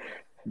know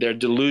they're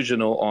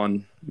delusional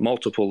on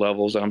multiple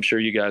levels. I'm sure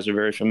you guys are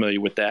very familiar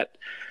with that.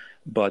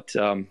 But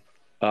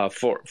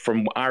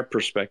from our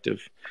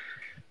perspective,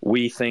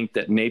 we think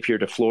that Napier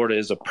to Florida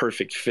is a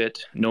perfect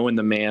fit, knowing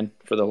the man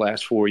for the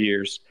last 4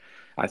 years.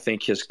 I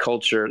think his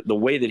culture, the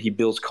way that he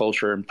builds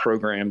culture and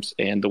programs,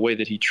 and the way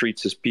that he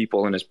treats his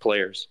people and his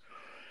players,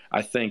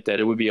 I think that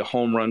it would be a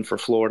home run for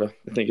Florida.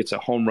 I think it's a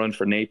home run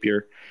for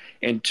Napier.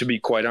 And to be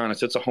quite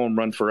honest, it's a home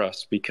run for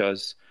us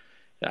because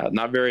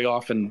not very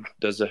often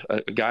does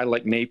a guy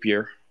like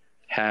Napier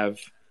have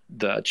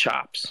the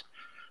chops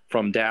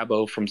from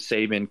Dabo, from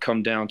Saban,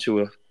 come down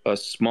to a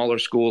smaller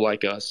school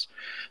like us,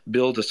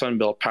 build a Sun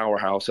Belt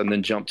powerhouse, and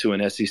then jump to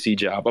an SEC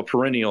job, a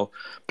perennial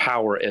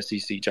power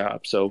SEC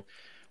job. So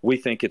we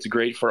think it's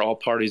great for all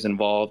parties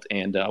involved,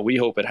 and we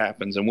hope it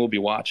happens, and we'll be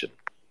watching.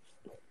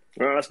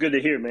 Well, that's good to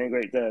hear, man.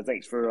 Great.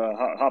 Thanks for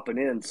hopping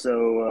in.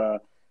 So,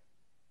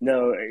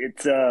 no,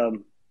 it's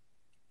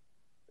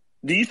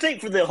do you think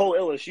for the whole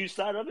LSU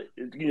side of it,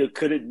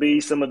 could it be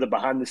some of the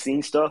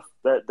behind-the-scenes stuff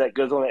that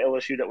goes on at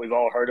LSU that we've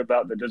all heard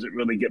about that doesn't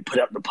really get put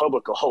out in the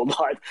public a whole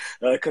lot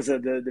because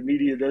the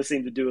media does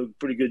seem to do a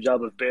pretty good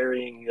job of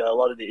burying a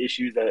lot of the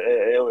issues at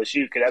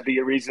LSU? Could that be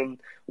a reason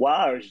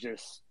why, or is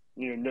just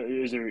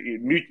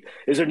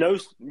is there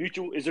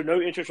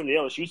no interest from the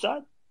LSU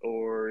side?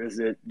 Or is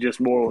it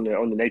just more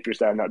on the Napier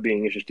side not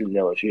being interested in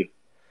LSU?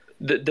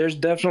 There's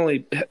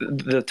definitely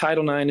the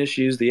Title IX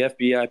issues, the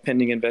FBI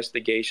pending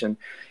investigation.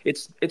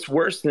 It's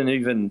worse than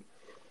even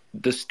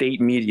the state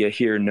media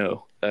here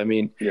know. I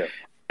mean, yeah.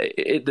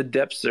 The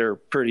depths are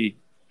pretty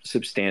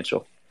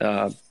substantial.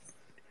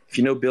 If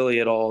you know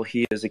Billy at all,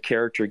 he is a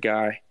character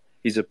guy.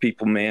 He's a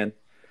people man.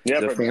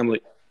 Yeah,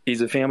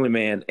 he's a family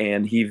man,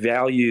 and he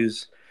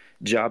values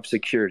job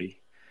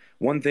security.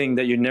 one thing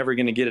that you're never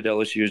going to get at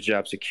LSU is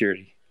job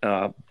security.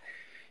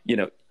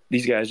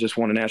 These guys just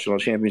won a national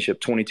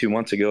championship 22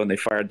 months ago, and they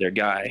fired their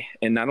guy.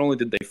 And not only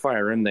did they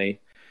fire him, they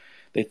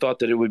thought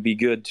that it would be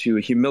good to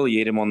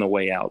humiliate him on the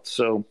way out.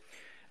 So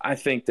I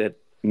think that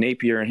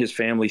Napier and his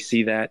family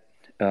see that.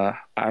 I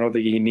don't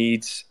think he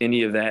needs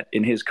any of that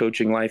in his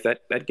coaching life.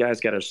 That guy's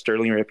got a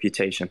sterling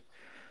reputation.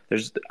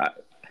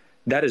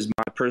 That is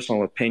my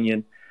personal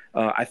opinion.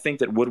 I think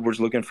that Woodward's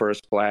looking for a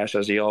splash,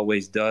 as he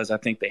always does. I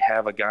think they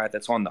have a guy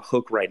that's on the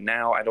hook right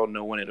now. I don't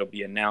know when it'll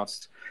be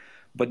announced.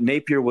 But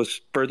Napier was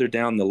further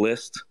down the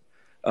list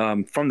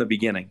from the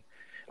beginning.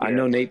 Yeah. I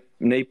know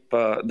Nape.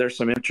 There's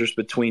some interest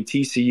between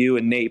TCU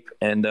and Nape,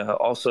 and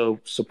also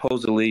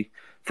supposedly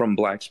from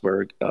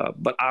Blacksburg.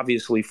 But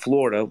obviously,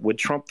 Florida would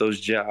trump those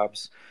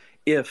jobs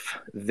if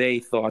they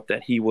thought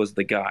that he was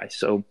the guy.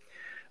 So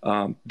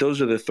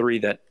those are the three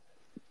that,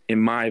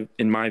 in my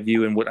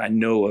view, and what I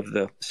know of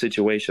the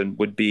situation,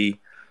 would be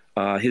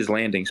his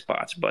landing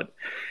spots. But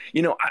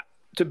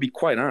to be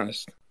quite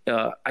honest,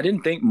 I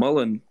didn't think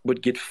Mullen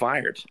would get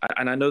fired.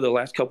 And I know the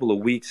last couple of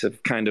weeks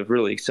have kind of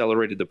really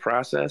accelerated the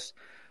process.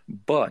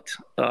 But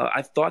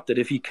I thought that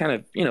if he kind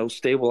of,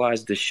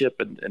 stabilized the ship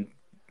and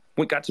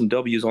got some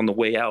W's on the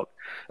way out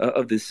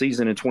of this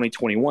season in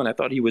 2021, I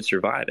thought he would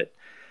survive it.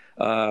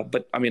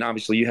 But, I mean,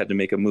 obviously you had to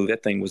make a move.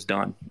 That thing was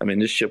done. I mean,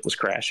 this ship was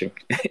crashing.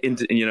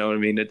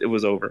 It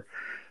was over.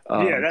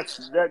 Yeah,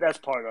 that's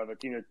part of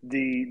it.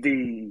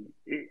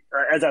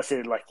 As I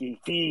said, like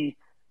he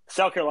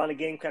South Carolina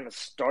game kind of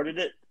started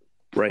it.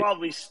 Right.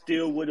 Probably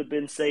still would have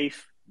been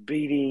safe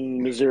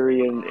beating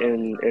Missouri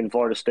and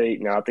Florida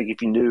State. Now, I think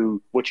if you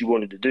knew what you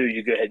wanted to do,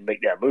 you go ahead and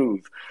make that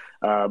move.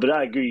 But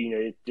I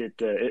agree.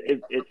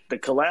 The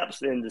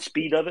collapse and the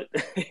speed of it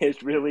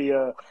is really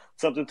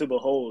something to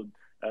behold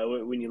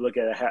when you look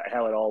at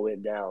how it all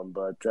went down.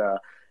 But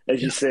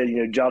as you said,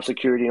 job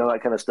security and all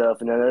that kind of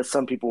stuff. And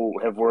some people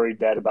have worried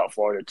that about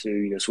Florida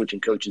too. Switching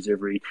coaches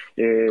every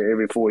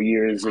 4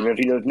 years. And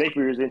if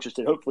Napier is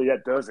interested, hopefully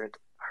that doesn't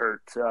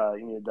hurt.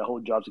 The whole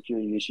job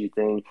security issue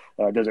thing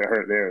doesn't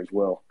hurt there as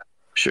well.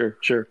 Sure.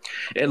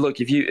 And look,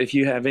 if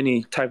you have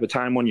any type of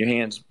time on your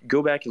hands,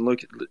 go back and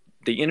look at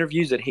the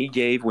interviews that he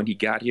gave when he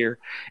got here,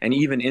 and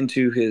even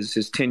into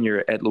his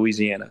tenure at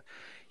Louisiana.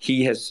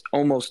 He has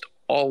almost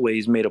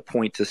always made a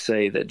point to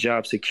say that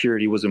job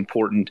security was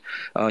important.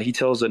 He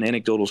tells an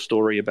anecdotal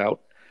story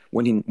about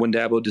when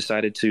Dabo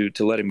decided to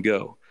let him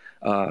go.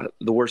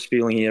 The worst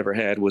feeling he ever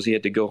had was he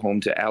had to go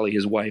home to Allie,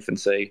 his wife, and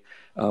say,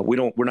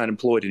 we're not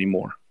employed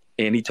anymore.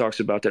 And he talks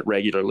about that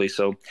regularly.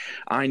 So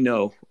I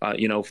know,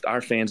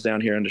 our fans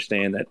down here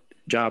understand that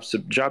job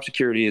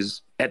security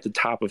is at the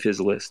top of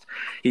his list.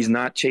 He's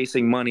not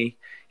chasing money.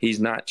 He's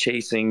not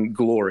chasing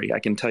glory. I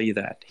can tell you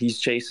that. He's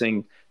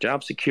chasing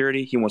job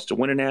security. He wants to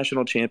win a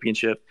national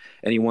championship,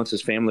 and he wants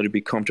his family to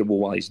be comfortable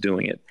while he's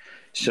doing it.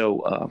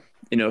 So,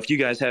 if you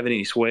guys have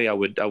any sway, I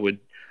would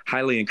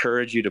highly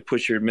encourage you to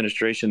push your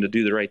administration to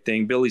do the right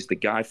thing. Billy's the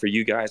guy for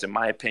you guys, in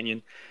my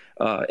opinion.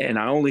 And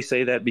I only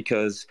say that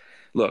because,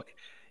 look,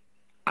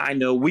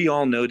 we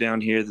all know down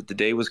here that the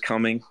day was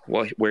coming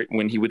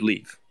when he would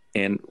leave.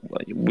 And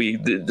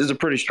there's a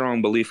pretty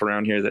strong belief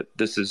around here that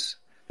this is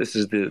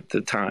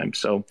the time.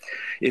 So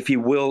if he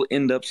will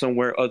end up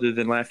somewhere other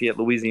than Lafayette,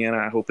 Louisiana,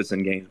 I hope it's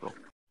in Gainesville.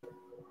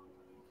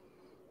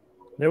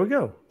 There we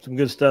go. Some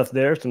good stuff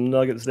there. Some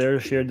nuggets there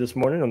shared this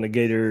morning on the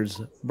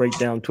Gators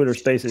Breakdown Twitter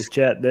Spaces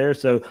chat there.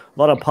 So a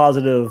lot of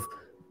positive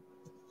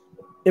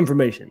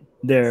information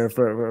there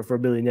for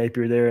Billy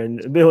Napier there.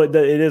 And Bill, it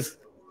is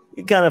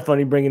kind of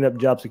funny bringing up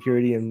job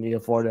security,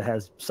 and Florida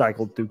has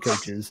cycled through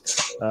coaches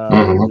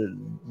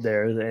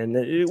there, and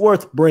it's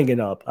worth bringing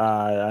up,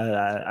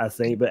 I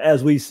think. But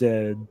as we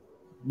said,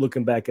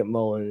 looking back at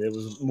Mullen, it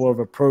was more of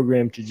a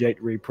program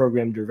trajectory,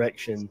 program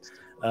direction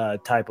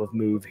type of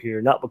move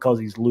here, not because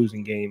he's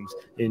losing games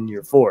in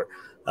year 4,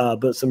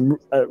 but some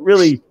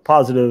really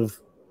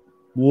positive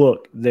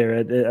look there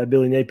at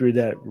Billy Napier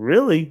that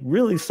really,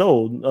 really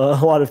sold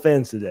a lot of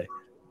fans today.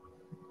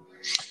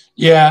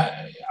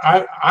 Yeah,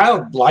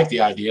 I like the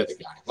idea of the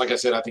guy. Like I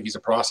said, I think he's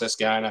a process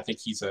guy, and I think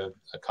he's a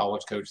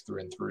college coach through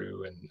and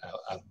through. And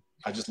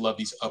I just love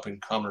these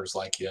up-and-comers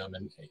like him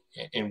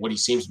and what he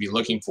seems to be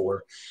looking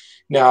for.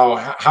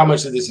 Now, how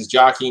much of this is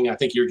jockeying? I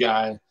think your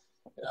guy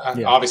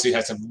obviously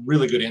has some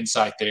really good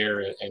insight there,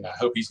 and I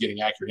hope he's getting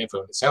accurate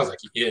info. And it sounds like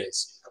he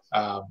is,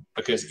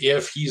 because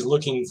if he's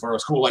looking for a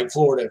school like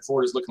Florida, and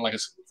Florida's looking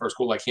for a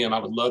school like him, I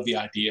would love the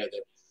idea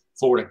that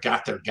Florida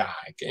got their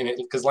guy. And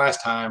because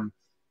last time,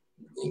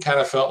 it kind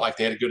of felt like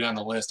they had to go down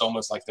the list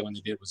almost like the one they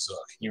did with Zook.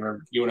 You know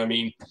what I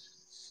mean?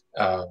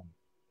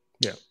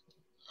 Yeah.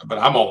 But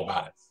I'm all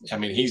about it. I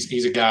mean,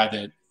 he's a guy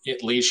that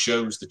at least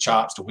shows the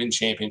chops to win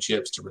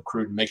championships, to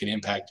recruit and make an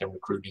impact in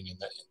recruiting. And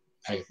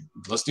hey,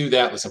 let's do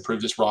that. Let's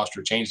improve this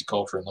roster, change the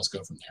culture, and let's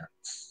go from there.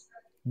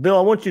 Bill,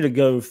 I want you to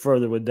go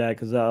further with that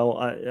because I'll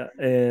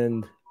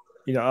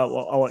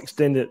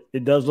extend it.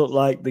 It does look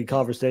like the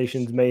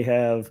conversations may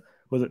have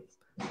 – they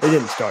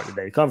didn't start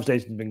today. The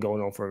conversation's been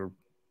going on for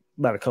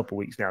about a couple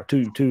weeks now,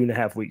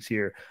 2.5 weeks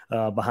here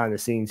behind the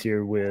scenes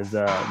here with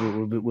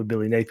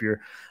Billy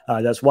Napier.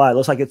 That's why it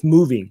looks like it's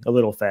moving a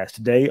little fast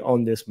today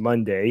on this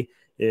Monday.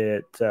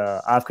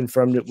 I've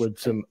confirmed it with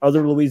some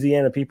other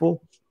Louisiana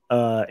people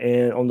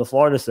and on the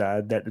Florida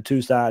side that the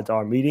two sides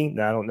are meeting.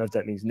 Now, I don't know if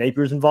that means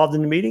Napier's involved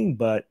in the meeting,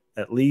 but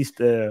at least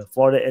the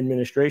Florida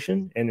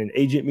administration and an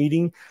agent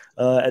meeting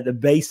at the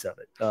base of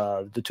it.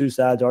 The two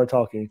sides are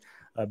talking,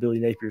 Billy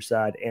Napier's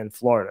side and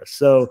Florida.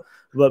 So,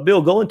 but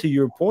Bill, going to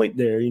your point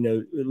there, you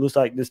know, it looks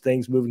like this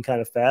thing's moving kind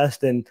of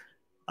fast, and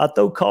I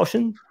throw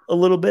caution a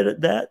little bit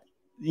at that.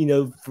 You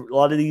know, for a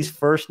lot of these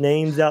first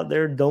names out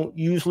there don't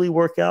usually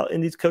work out in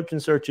these coaching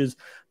searches,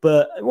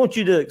 but I want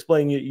you to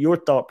explain your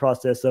thought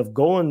process of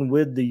going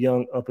with the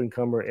young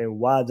up-and-comer and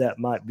why that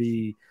might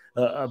be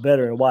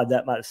better and why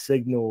that might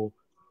signal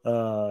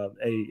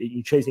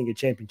you chasing a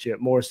championship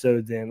more so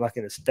than like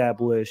an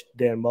established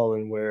Dan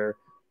Mullen where,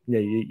 you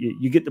know,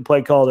 you get the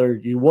play caller,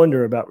 you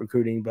wonder about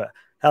recruiting, but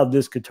how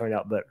this could turn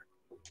out better.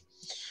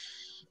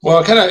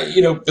 Well, kind of,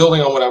 you know,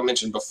 building on what I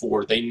mentioned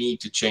before, they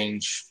need to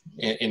change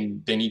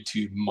and they need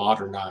to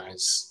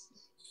modernize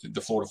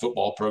the Florida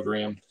football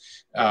program.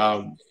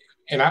 But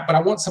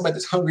I want somebody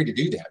that's hungry to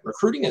do that.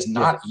 Recruiting is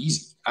not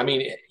easy. I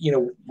mean, you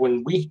know,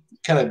 when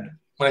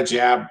I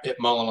jab at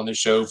Mullen on this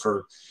show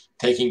for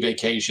taking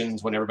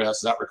vacations when everybody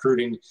else is out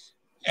recruiting,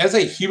 as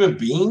a human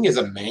being, as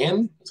a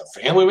man, as a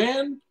family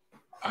man,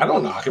 I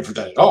don't knock him for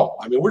that at all.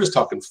 I mean, we're just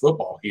talking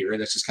football here,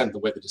 and that's just kind of the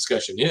way the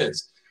discussion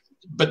is.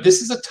 But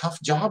this is a tough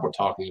job we're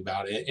talking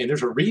about. And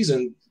there's a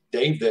reason,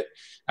 Dave, that,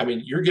 I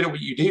mean, you're good at what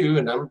you do,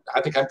 and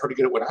I think I'm pretty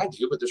good at what I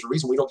do, but there's a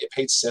reason we don't get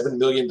paid $7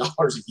 million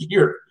a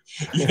year.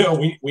 You know,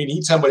 we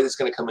need somebody that's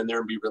going to come in there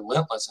and be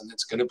relentless, and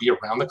it's going to be a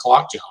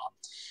round-the-clock job.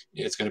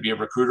 It's going to be a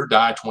recruit or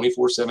die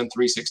 24/7,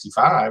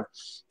 365.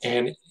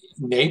 And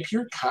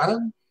Napier kind of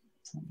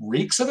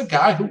reeks of a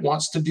guy who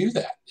wants to do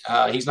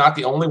that. He's not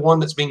the only one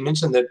that's being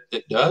mentioned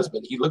that does,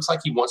 but he looks like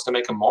he wants to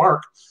make a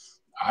mark.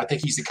 I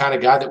think he's the kind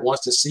of guy that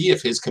wants to see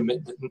if his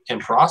commitment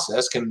and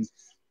process can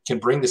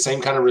bring the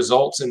same kind of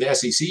results in the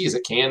SEC as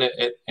it can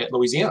at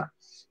Louisiana.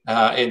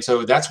 And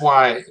so that's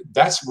why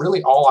that's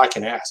really all I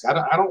can ask.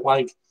 I don't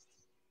like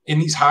in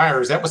these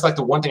hires. That was like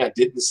the one thing I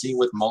didn't see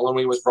with Mullen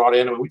when he was brought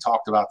in. I mean, we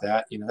talked about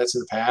that. You know, that's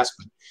in the past.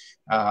 But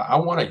I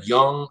want a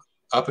young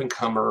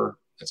up-and-comer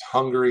that's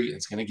hungry and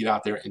is going to get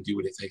out there and do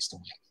what it takes to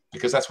win,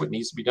 because that's what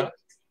needs to be done.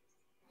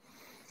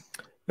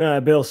 All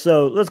right, Bill.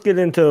 So let's get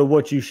into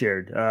what you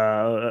shared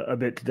a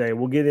bit today.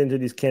 We'll get into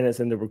these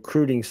candidates and the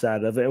recruiting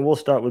side of it, and we'll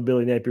start with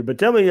Billy Napier. But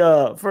tell me,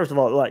 first of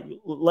all, like,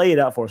 lay it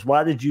out for us.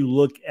 Why did you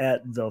look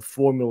at the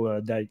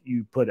formula that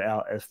you put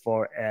out as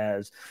far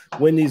as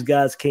when these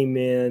guys came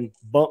in,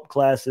 bump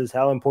classes,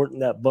 how important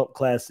that bump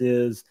class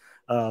is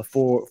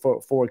for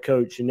a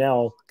coach, and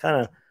now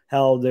kind of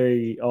how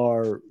they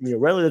are, you know,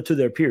 relative to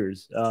their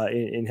peers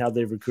in how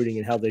they're recruiting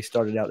and how they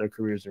started out their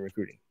careers in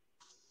recruiting?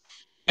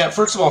 Yeah,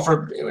 first of all,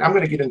 I'm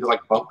going to get into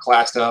like bump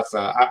class stuff.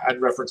 I'd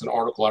reference an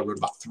article I wrote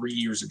about 3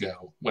 years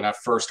ago when I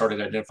first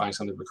started identifying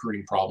some of the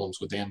recruiting problems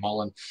with Dan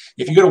Mullen.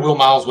 If you go to Will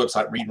Miles'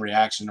 website, Read and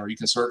Reaction, or you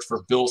can search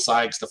for Bill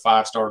Sikes, the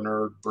 5-star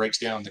nerd, breaks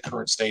down the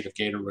current state of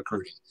Gator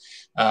recruiting.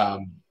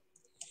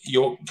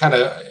 You'll kind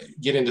of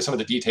get into some of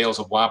the details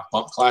of why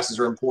bump classes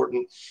are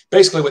important.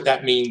 Basically, what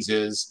that means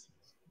is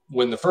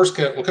when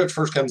coach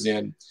first comes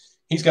in,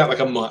 he's got like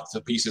a month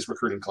to piece his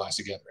recruiting class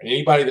together. And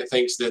anybody that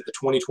thinks that the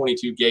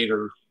 2022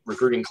 Gator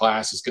recruiting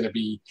class is going to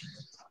be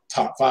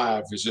top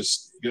 5 is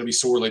just going to be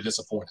sorely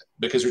disappointed,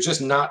 because there's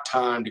just not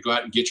time to go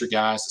out and get your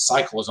guys. The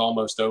cycle is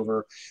almost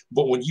over.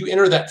 But when you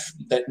enter that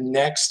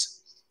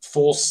next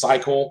full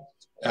cycle,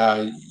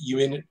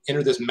 you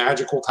enter this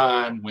magical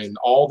time when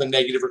all the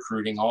negative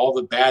recruiting, all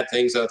the bad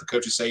things that the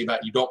coaches say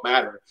about you don't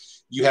matter.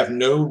 You have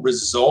no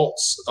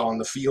results on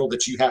the field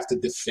that you have to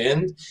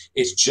defend.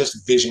 It's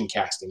just vision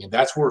casting. And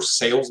that's where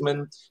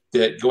salesmen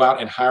that go out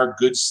and hire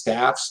good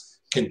staffs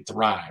can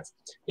thrive.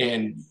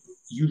 And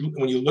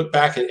when you look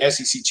back at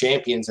SEC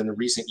champions in the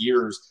recent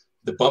years,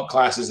 the bump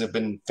classes have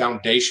been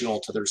foundational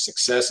to their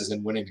successes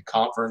in winning the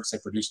conference. They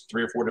produced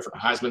 3 or 4 different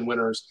Heisman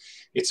winners.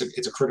 It's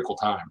a critical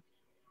time.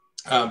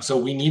 So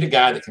we need a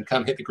guy that can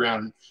come hit the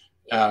ground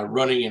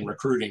running and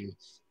recruiting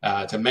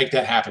to make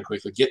that happen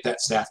quickly, get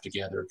that staff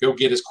together, go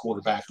get his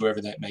quarterback, whoever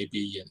that may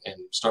be, and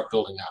start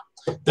building out.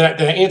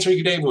 Did I answer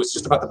you, Dave? It was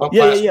just about the bump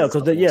class?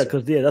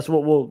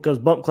 Because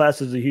bump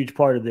class is a huge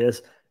part of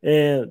this.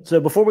 And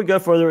so before we go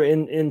further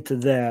into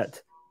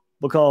that,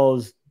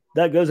 because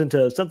that goes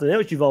into something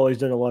else you've always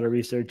done a lot of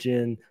research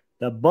in,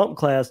 the bump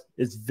class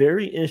is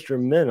very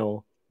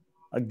instrumental.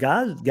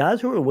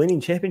 Guys who are winning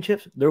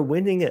championships, they're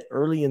winning it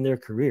early in their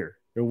career.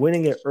 They're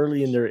winning it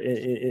early in their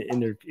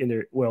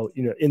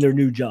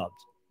new jobs.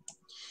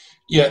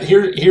 Yeah,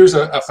 here's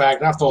a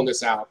fact, and I've thrown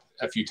this out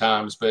a few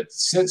times, but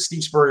since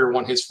Steve Spurrier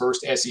won his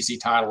first SEC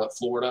title at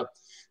Florida,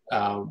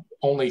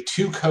 only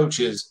 2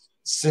 coaches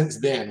since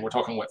then, we're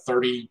talking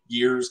 30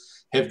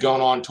 years, have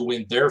gone on to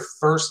win their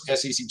first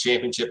SEC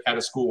championship at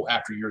a school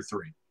after year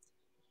 3.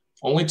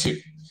 Only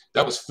 2.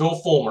 That was Phil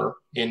Fulmer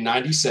in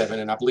 '97,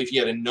 and I believe he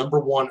had a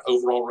 #1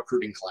 overall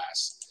recruiting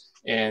class.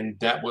 And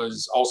that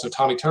was also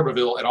Tommy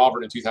Tuberville at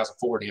Auburn in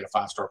 2004. And he had a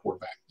 5-star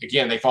quarterback.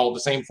 Again, they followed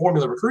the same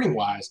formula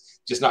recruiting-wise,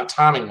 just not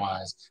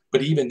timing-wise.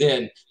 But even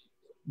then,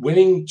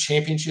 winning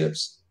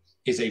championships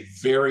is a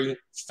very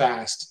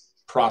fast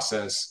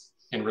process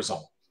and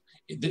result.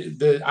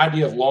 The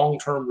idea of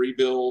long-term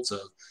rebuilds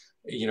of,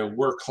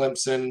 we're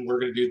Clemson, we're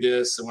going to do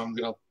this, and I'm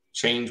going to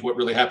change what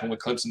really happened with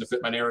Clemson to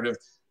fit my narrative.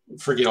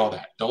 Forget all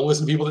that. Don't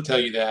listen to people that tell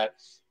you that.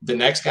 The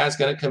next guy's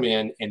going to come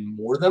in, and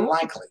more than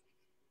likely,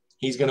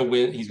 he's going to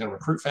win. He's going to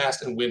recruit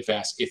fast and win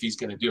fast if he's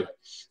going to do it.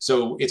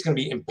 So it's going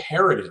to be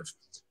imperative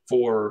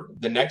for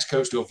the next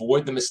coach to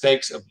avoid the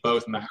mistakes of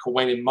both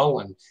McElwain and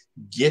Mullen.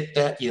 Get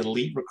that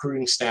elite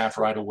recruiting staff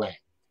right away.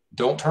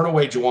 Don't turn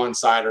away Jawan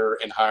Sider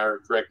and hire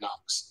Greg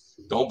Knox.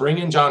 Don't bring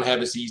in John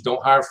Hebbeses.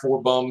 Don't hire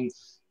 4 bum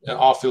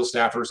off-field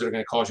staffers that are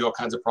going to cause you all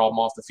kinds of problem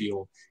off the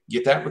field.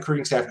 Get that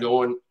recruiting staff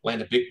going,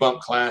 land a big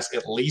bump class,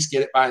 at least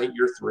get it by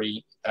year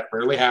 3. That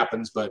rarely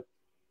happens, but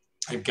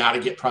they've got to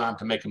get primed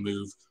to make a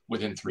move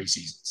within 3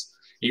 seasons.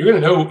 You're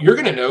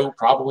going to know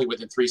probably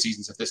within 3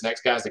 seasons if this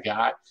next guy's the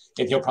guy,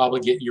 and he'll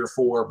probably get year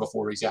 4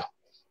 before he's out.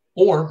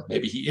 Or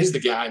maybe he is the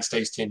guy and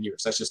stays 10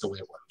 years. That's just the way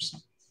it works.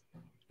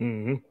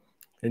 Mm-hmm.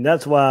 And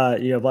that's why,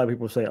 a lot of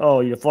people say,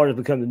 Florida's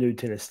become the new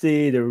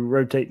Tennessee. They're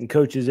rotating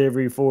coaches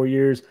every 4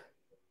 years.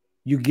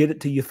 You get it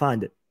till you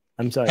find it.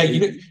 I'm sorry.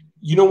 Hey,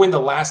 you know when the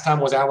last time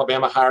was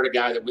Alabama hired a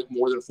guy that went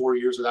more than 4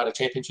 years without a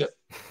championship?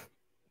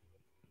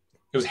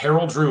 It was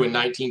Harold Drew in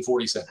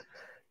 1947.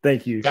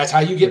 Thank you. That's how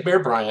you get Bear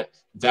Bryant.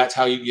 That's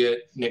how you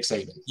get Nick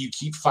Saban. You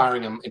keep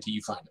firing them until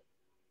you find it.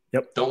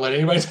 Yep. Don't let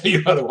anybody tell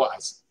you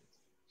otherwise.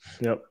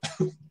 Yep.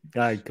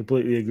 I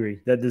completely agree.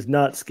 That does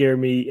not scare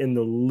me in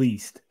the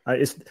least.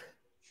 It's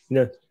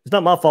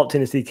not my fault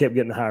Tennessee kept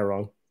getting the hire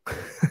wrong.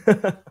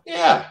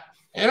 Yeah.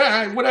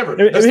 And whatever.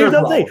 Here's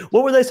the thing.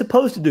 What were they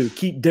supposed to do?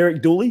 Keep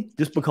Derek Dooley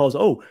just because,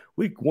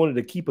 we wanted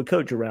to keep a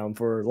coach around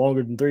for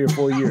longer than 3 or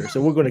 4 years.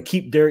 So we're going to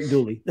keep Derek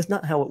Dooley. That's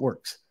not how it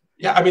works.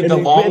 Yeah, I mean, the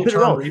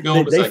long-term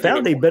rebuild they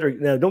found a better –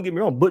 now, don't get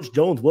me wrong. Butch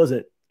Jones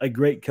wasn't a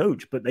great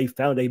coach, but they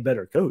found a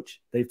better coach.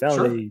 They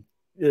found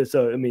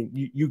so, I mean,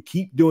 you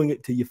keep doing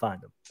it till you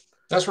find them.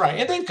 That's right.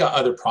 And they've got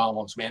other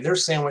problems, man. They're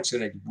sandwiched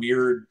in a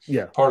weird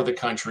part of the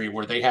country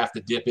where they have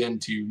to dip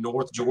into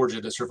North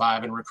Georgia to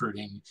survive in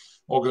recruiting,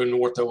 or go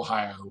north to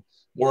Ohio,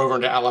 or over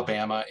into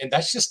Alabama. And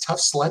that's just tough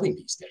sledding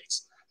these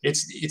days.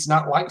 It's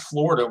not like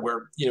Florida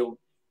where,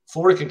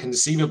 Florida can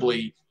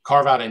conceivably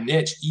carve out a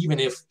niche even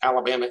if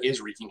Alabama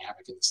is wreaking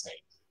havoc in the state.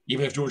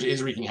 Even if Georgia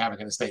is wreaking havoc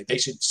in the state, they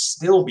should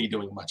still be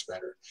doing much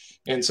better.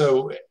 And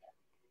so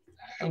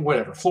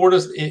whatever.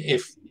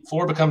 If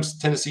Florida becomes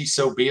Tennessee,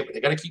 so be it, but they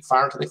got to keep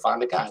firing until they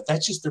find a guy.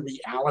 That's just the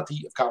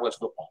reality of college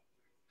football.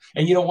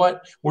 And you know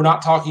what? We're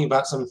not talking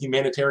about some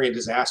humanitarian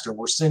disaster.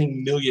 We're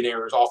sending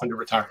millionaires off into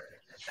retirement.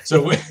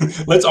 So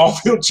let's all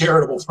feel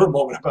charitable for a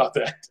moment about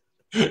that.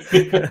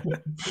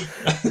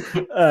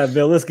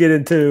 Bill, let's get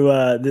into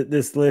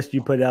this list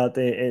you put out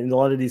there and a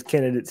lot of these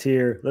candidates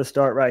here. Let's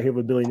start right here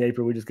with Billy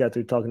Napier. We just got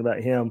through talking about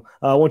him.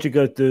 I want you to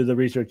go through the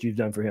research you've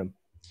done for him.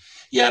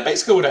 Yeah,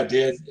 basically what I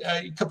did,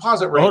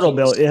 composite rankings. Hold on,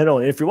 Bill. Hold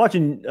on. If you're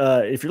watching,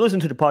 if you're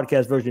listening to the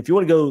podcast version, if you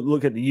want to go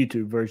look at the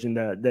YouTube version,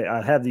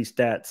 I have these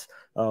stats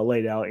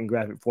laid out in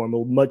graphic form. A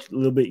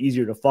little bit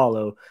easier to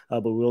follow,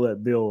 but we'll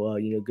let Bill,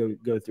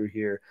 go through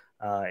here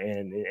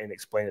and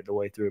explain it the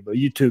way through. But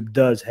YouTube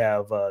does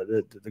have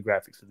the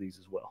graphics of these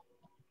as well.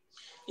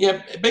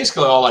 Yeah,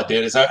 basically all I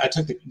did is I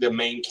took the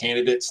main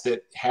candidates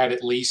that had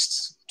at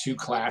least 2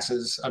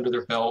 classes under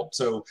their belt.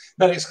 So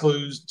that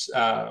excludes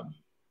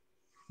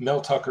Mel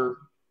Tucker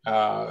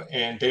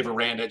and Dave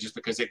Aranda, just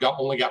because they've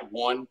only got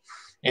 1.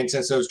 And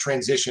since those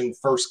transition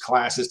first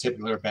classes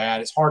typically are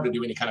bad, it's hard to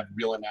do any kind of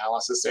real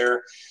analysis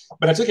there.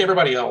 But I took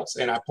everybody else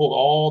and I pulled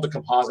all the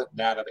composite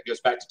data that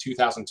goes back to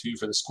 2002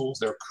 for the schools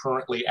they're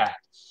currently at.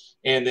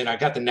 And then I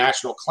got the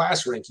national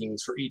class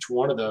rankings for each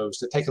one of those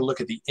to take a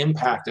look at the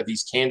impact of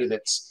these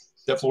candidates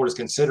that Florida's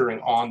considering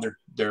on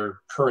their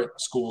current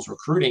schools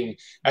recruiting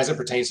as it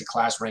pertains to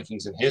class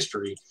rankings in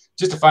history,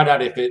 just to find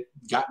out if it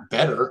got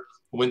better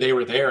when they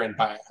were there and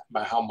by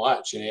how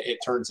much. And it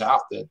turns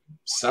out that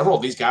several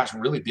of these guys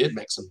really did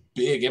make some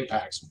big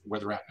impacts where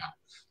they're at now,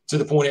 to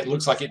the point it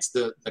looks like it's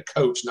the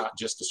coach, not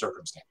just the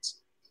circumstance.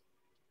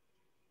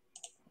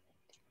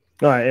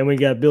 All right, and we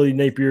got Billy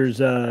Napier's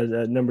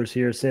numbers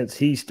here since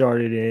he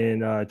started in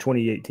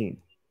 2018.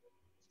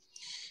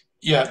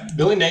 Yeah,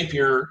 Billy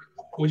Napier,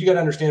 what you got to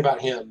understand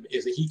about him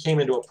is that he came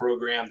into a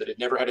program that had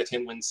never had a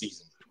 10-win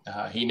season.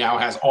 He now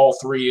has all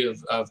 3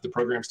 of the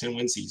program's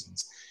 10-win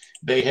seasons.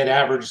 They had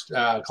averaged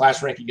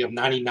class ranking of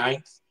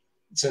 99th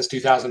since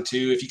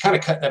 2002. If you kind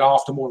of cut that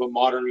off to more of a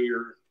modern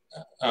year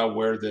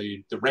where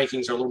the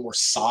rankings are a little more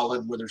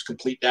solid, where there's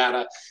complete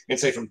data, and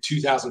say from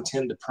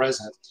 2010 to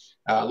present,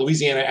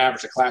 Louisiana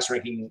averaged a class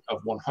ranking of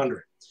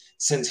 100.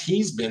 Since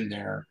he's been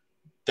there,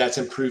 that's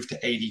improved to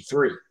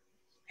 83.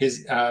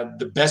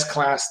 The best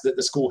class that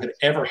the school had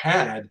ever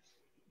had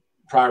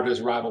prior to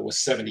his arrival was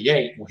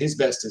 78. Well, his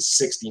best is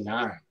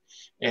 69.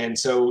 And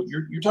so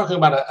you're talking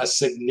about a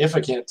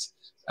significant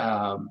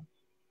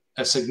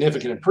a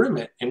significant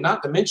improvement. And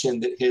not to mention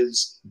that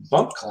his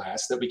bump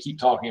class that we keep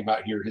talking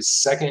about here, his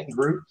second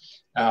group,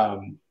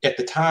 at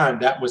the time,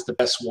 that was the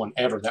best one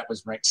ever. That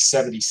was ranked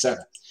 77th.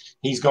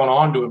 He's gone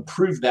on to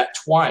improve that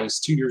twice.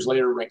 2 years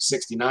later, ranked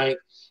 69th.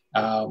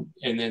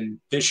 And then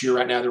this year,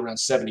 right now, they're around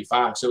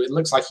 75. So it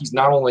looks like he's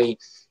not only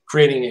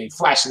creating a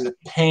flash in the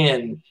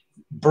pan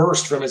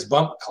burst from his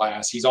bump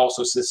class, he's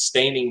also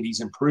sustaining these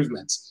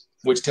improvements,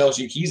 which tells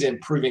you he's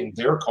improving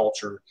their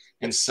culture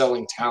and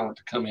selling talent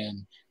to come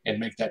in and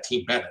make that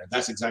team better.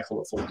 That's exactly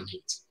what Florida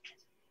needs.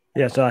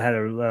 Yeah, so I had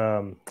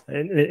an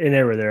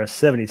error there, a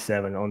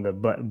 77 on the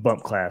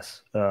bump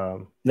class.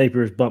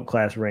 Napier's bump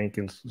class rank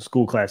in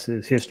school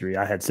classes history.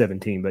 I had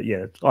 17, but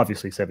yeah,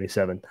 obviously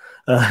 77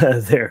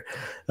 there.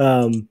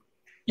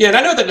 Yeah, and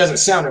I know that doesn't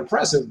sound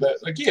impressive, but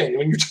again,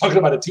 when you're talking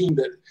about a team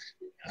that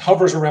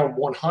hovers around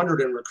 100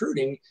 in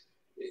recruiting,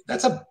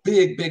 that's a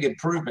big, big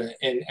improvement.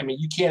 And I mean,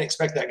 you can't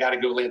expect that guy to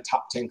go land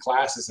top 10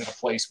 classes in a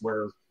place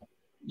where,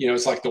 you know,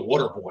 it's like the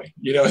water boy.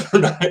 You know,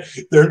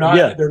 they're not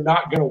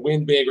going to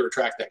win big or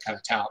attract that kind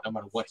of talent, no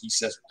matter what he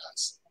says or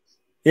does.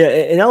 Yeah,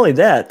 and not only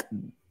that,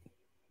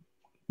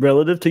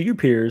 relative to your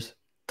peers,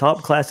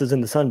 top classes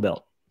in the Sun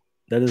Belt.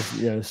 That is,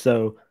 you know,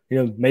 so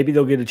you know maybe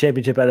they'll get a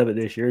championship out of it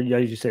this year. You know,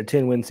 you said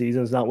 10-win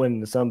seasons, not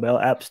winning the Sun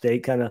Belt. App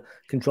State kind of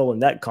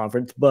controlling that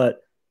conference,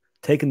 but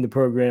taking the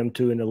program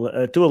to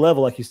a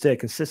level, like you said,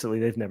 consistently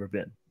they've never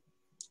been.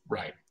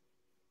 Right,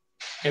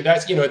 and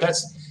that's, you know,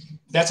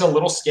 that's a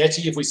little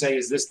sketchy if we say,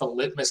 is this the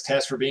litmus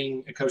test for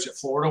being a coach at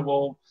Florida?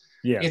 Well,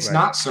 yeah, it's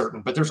not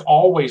certain, but there's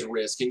always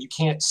risk, and you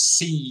can't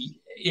see.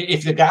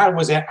 If the guy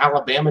was at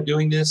Alabama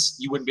doing this,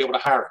 you wouldn't be able to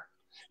hire him.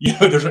 You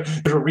know, there's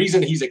a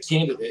reason he's a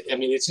candidate. I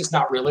mean, it's just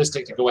not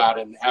realistic to go out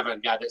and have a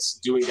guy that's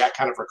doing that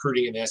kind of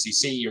recruiting in the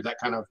SEC or that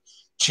kind of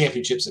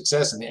championship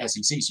success in the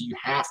SEC. So you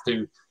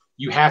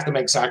have to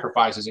make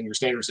sacrifices in your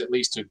standards at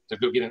least to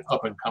go get an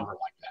up-and-comer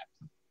like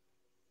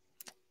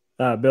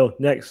that. Bill,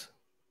 next.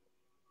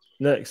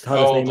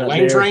 Oh, the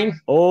Lane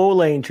Train? Oh,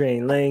 Lane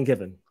Train, Lane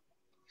Kiffin.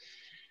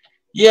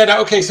 Yeah,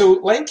 okay, so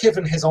Lane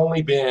Kiffin has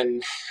only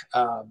been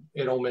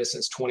at Ole Miss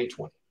since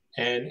 2020.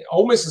 And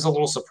Ole Miss is a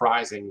little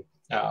surprising,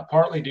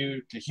 partly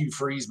due to Hugh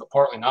Freeze, but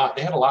partly not.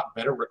 They had a lot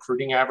better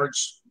recruiting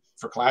average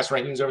for class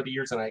rankings over the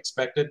years than I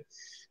expected.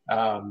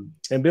 And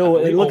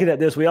Bill, looking at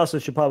this, we also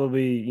should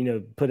probably, you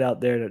know, put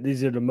out there that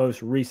these are the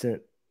most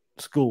recent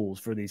schools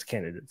for these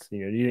candidates.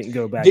 You know, you didn't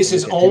go back. This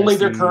is only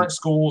their current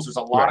schools. There's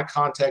a lot of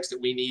context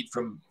that we need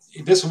from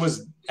this.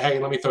 Hey,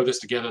 let me throw this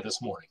together this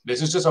morning.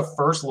 This is just a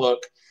first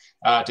look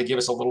to give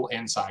us a little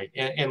insight.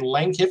 And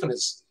Lane Kiffin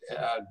is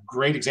a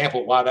great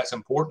example of why that's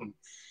important,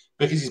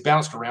 because he's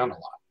bounced around a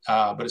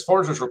lot. But as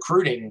far as his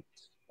recruiting,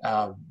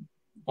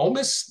 Ole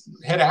Miss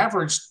had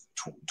averaged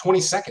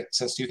 22nd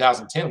since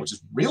 2010, which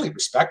is really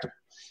respectable.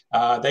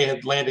 They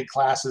had landed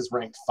classes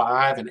ranked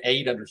 5 and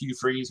 8 under Hugh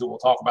Freeze, who we'll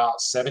talk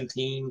about,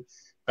 17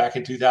 back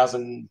in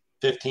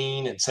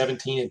 2015 and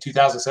 17 in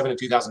 2007 and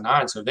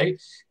 2009. So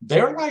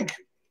they're like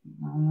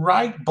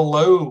right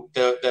below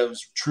those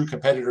true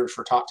competitors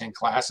for top 10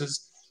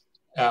 classes.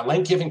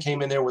 Lane Kiffin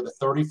came in there with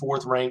a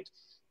 34th ranked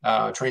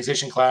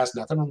transition class.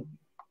 Nothing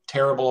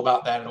terrible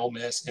about that at Ole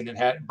Miss, and then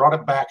brought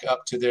it back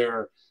up to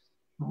their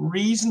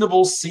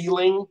reasonable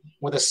ceiling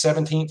with a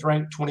 17th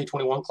ranked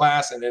 2021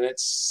 class, and then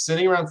it's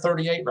sitting around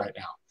 38 right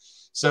now.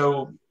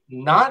 So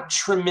not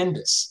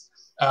tremendous.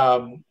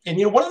 And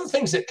you know, one of the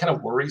things that kind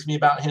of worries me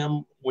about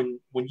him when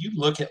you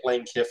look at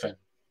Lane Kiffin,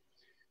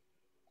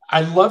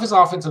 I love his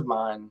offensive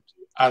mind.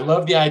 I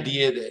love the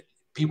idea that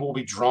people will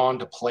be drawn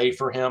to play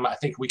for him. I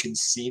think we can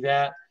see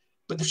that,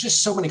 but there's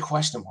just so many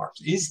question marks.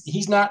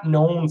 He's not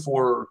known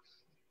for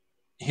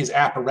his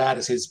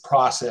apparatus, his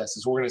process,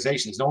 his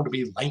organization. He's known to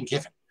be Lane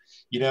Kiffin.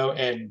 You know,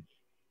 and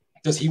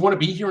does he want to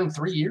be here in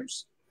 3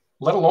 years,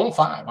 let alone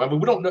 5? I mean,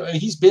 we don't know. I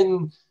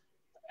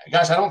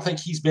don't think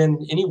he's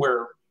been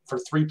anywhere for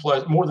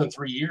more than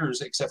 3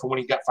 years, except for when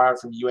he got fired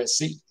from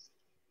USC,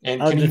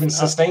 and can even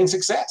sustain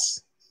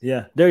success.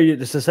 Yeah,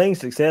 the sustained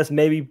success,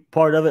 maybe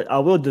part of it. I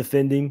will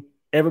defend him.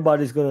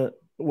 Everybody's going to,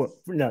 well,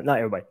 no, not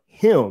everybody.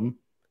 Him,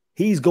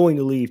 he's going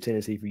to leave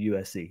Tennessee for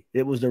USC.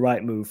 It was the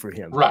right move for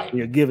him, right?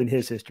 You know, given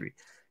his history,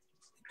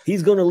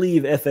 he's going to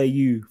leave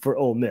FAU for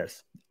Ole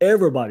Miss.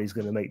 Everybody's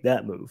going to make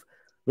that move.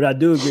 But I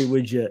do agree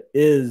with you.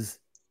 Is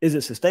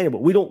it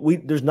sustainable?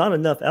 There's not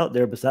enough out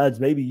there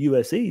besides maybe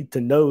USC to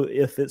know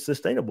if it's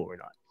sustainable or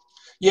not.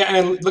 Yeah,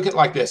 and look at it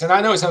like this. And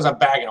I know it sounds like I'm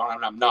bagging on him,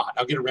 and I'm not.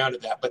 I'll get around to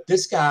that. But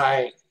this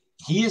guy,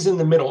 he is in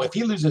the middle. If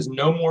he loses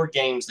no more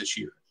games this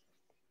year,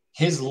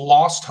 his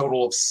loss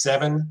total of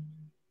 7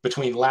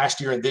 between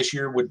last year and this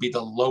year would be the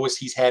lowest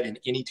he's had in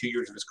any 2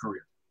 years of his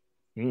career.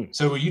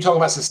 So when you talk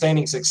about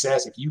sustaining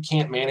success, if you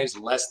can't manage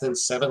less than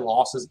 7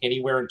 losses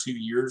anywhere in 2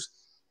 years,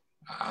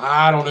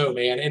 I don't know,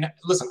 man. And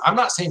listen, I'm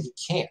not saying he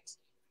can't.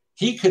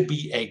 He could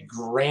be a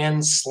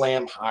grand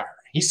slam hire.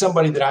 He's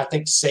somebody that I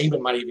think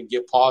Saban might even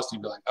give pause to,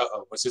 be like,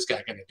 what's this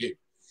guy going to do?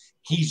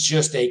 He's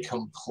just a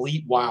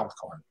complete wild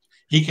card.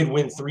 He could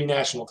win 3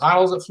 national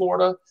titles at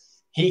Florida.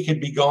 He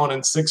could be gone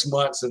in 6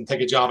 months and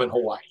take a job in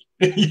Hawaii.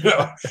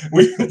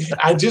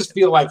 I just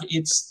feel like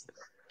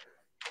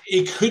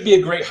it could be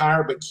a great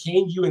hire, but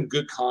can you in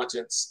good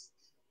conscience,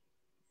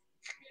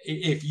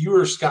 if you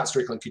were Scott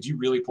Strickland, could you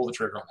really pull the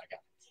trigger on that guy?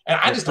 And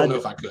I just don't know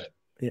if I could.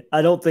 Yeah,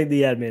 I don't think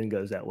the admin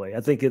goes that way.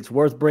 I think it's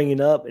worth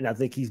bringing up, and I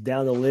think he's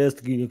down the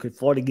list. You could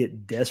Florida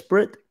get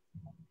desperate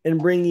and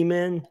bring him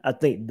in. I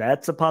think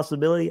that's a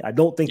possibility. I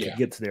don't think it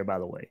gets there, by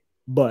the way.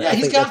 But yeah,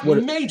 he's got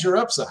major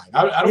upside.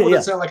 I don't want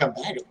to sound like I'm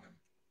bagging him.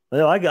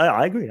 No,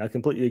 I agree. I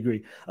completely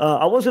agree.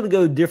 I was going to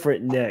go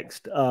different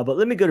next, but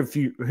let me go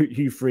to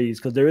Hugh Freeze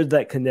because there is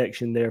that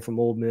connection there from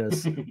Ole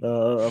Miss,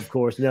 of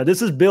course. Now,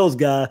 this is Bill's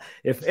guy.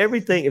 If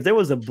there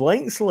was a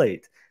blank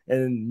slate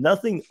and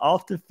nothing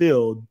off the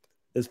field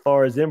as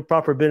far as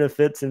improper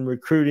benefits and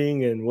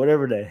recruiting and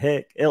whatever the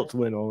heck else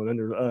went on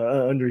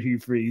under Hugh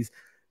Freeze,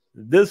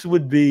 this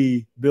would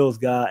be Bill's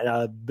guy.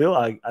 And Bill,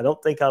 I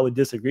don't think I would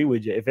disagree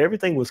with you. If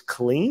everything was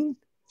clean,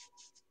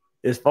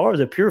 as far as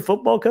a pure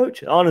football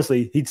coach,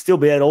 honestly, he'd still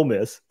be at Ole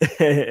Miss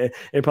and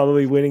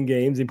probably winning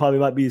games. He probably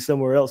might be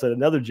somewhere else at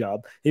another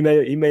job. He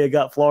may have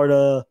got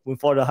Florida when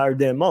Florida hired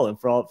Dan Mullen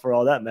for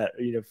all that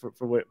matter,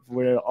 for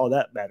where all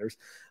that matters.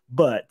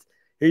 But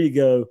here you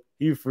go,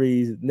 Hugh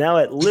Freeze now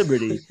at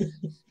Liberty.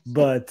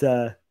 But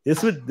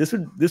this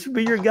would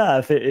be your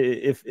guy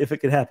if it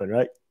could happen,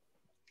 right?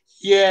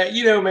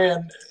 Yeah,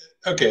 man.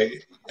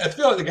 Okay, I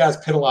feel like the guy's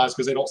penalized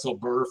because they don't sell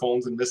burner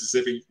phones in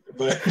Mississippi.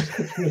 But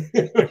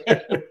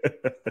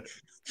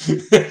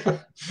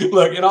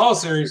look, in all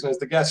seriousness,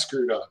 the guy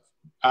screwed up.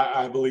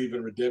 I believe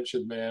in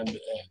redemption, man, and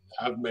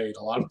I've made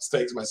a lot of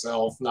mistakes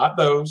myself. Not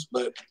those,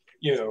 but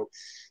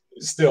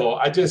still,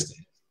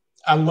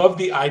 I love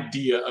the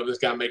idea of this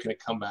guy making a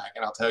comeback,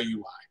 and I'll tell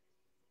you why.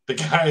 The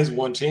guy has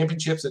won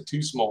championships at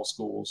 2 small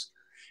schools.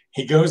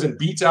 He goes and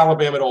beats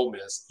Alabama at Ole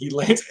Miss. He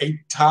lands a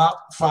top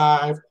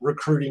 5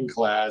 recruiting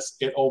class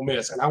at Ole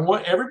Miss. And I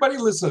want everybody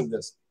listening to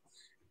this.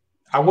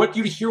 I want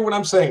you to hear what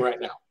I'm saying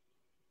right now.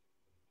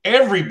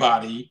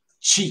 Everybody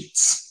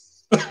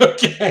cheats.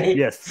 Okay?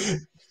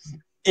 Yes.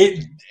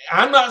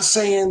 I'm not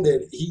saying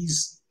that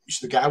he's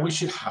the guy we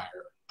should hire.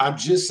 I'm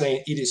just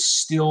saying it is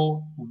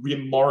still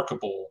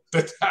remarkable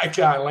that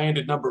guy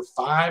landed number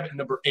 5 and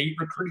number 8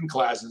 recruiting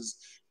classes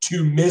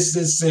to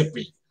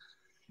Mississippi.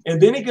 And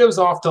then he goes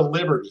off to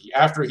Liberty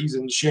after he's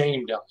in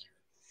shame down there.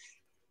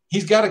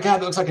 He's got a guy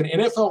that looks like an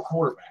NFL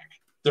quarterback.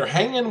 They're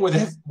hanging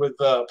with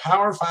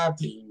Power 5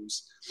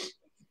 teams.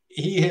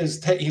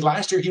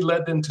 Last year he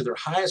led them to their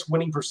highest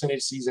winning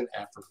percentage season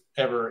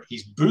ever.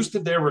 He's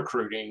boosted their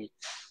recruiting.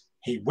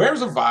 He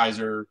wears a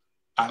visor.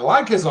 I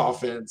like his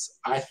offense.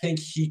 I think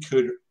he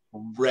could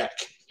wreck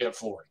at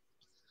Florida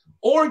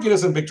or get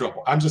us in big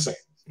trouble. I'm just saying.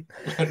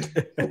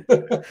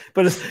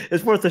 But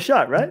it's worth a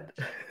shot, right?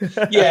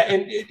 Yeah,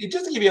 and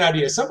just to give you an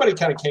idea, somebody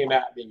kind of came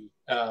at me.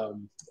 Let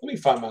me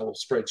find my little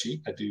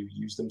spreadsheet. I do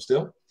use them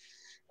still.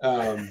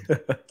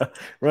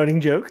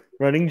 Running joke.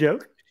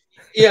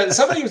 Yeah,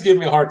 somebody was giving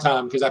me a hard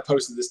time because I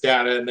posted this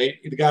data, and the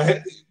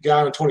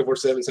guy on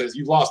 24/7 says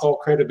you lost all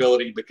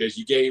credibility because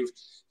you gave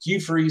Hugh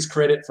Freeze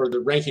credit for the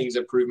rankings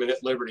improvement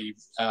at Liberty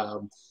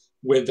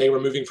when they were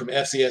moving from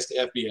FCS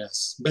to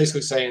FBS,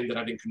 basically saying that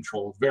I didn't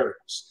control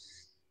variables.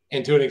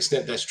 And to an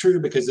extent, that's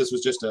true because this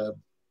was just a,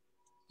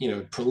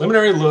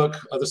 preliminary look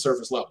of the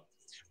surface level.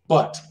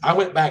 But I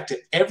went back to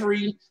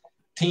every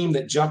team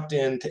that jumped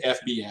into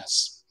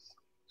FBS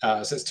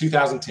since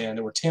 2010.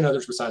 There were 10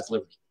 others besides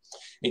Liberty.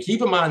 And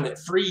keep in mind that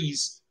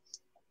Freeze,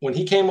 when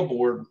he came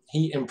aboard,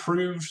 he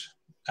improved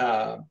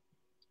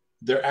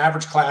their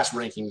average class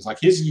rankings. Like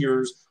his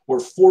years were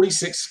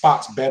 46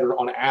 spots better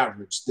on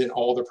average than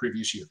all the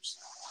previous years.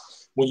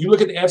 When you look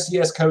at the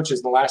FCS coaches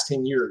in the last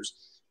 10 years,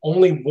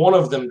 only one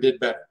of them did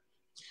better.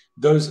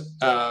 Those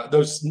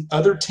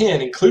other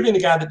 10, including the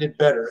guy that did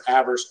better,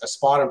 averaged a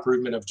spot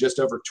improvement of just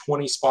over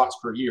 20 spots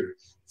per year.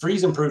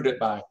 Freeze improved it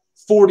by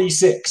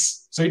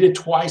 46. So he did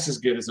twice as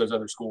good as those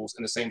other schools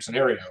in the same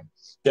scenario.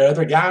 The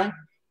other guy,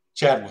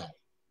 Chadwell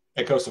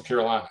at Coastal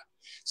Carolina.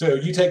 So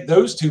you take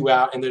those two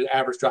out and the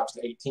average drops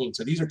to 18.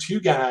 So these are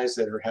 2 guys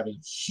that are having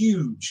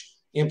huge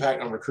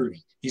impact on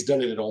recruiting. He's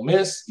done it at Ole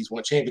Miss. He's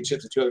won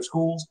championships at 2 other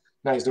schools.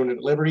 Now he's doing it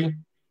at Liberty.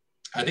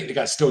 I think the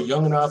guy's still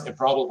young enough and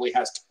probably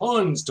has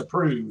tons to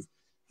prove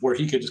where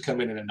he could just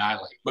come in and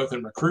annihilate, both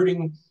in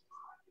recruiting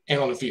and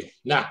on the field.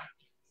 Now,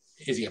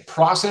 is he a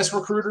process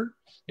recruiter?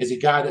 Is he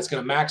a guy that's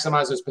going to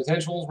maximize his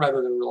potentials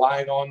rather than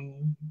relying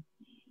on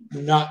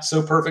not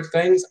so perfect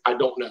things? I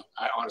don't know.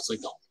 I honestly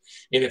don't.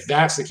 And if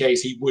that's the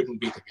case, he wouldn't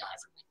be the guy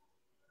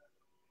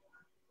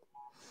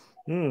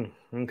for me.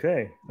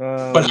 Okay.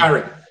 But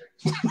hiring.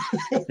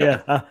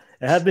 Yeah.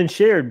 It has been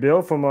shared,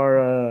 Bill, from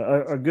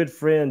our good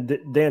friend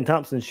Dan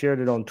Thompson shared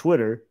it on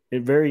Twitter.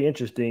 It's very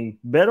interesting.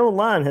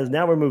 BetOnline has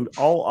now removed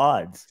all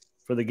odds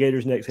for the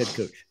Gators' next head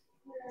coach.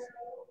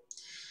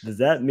 Does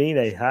that mean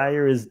a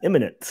hire is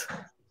imminent?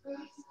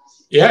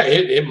 Yeah,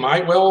 it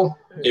might well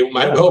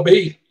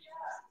be.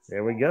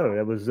 There we go.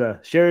 That was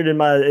shared in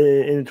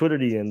the Twitter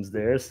DMs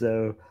there.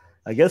 So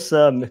I guess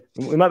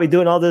we might be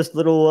doing all this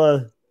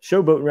little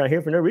showboating right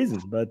here for no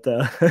reason, but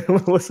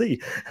we'll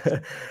see.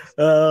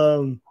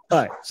 All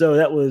right, so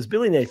that was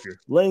Billy Napier,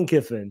 Lane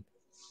Kiffin,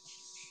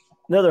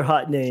 another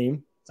hot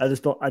name. I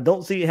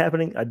don't see it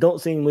happening. I don't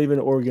see him leaving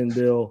Oregon,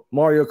 Bill.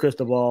 Mario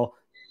Cristobal.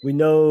 We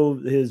know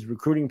his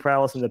recruiting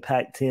prowess in the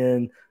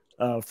Pac-10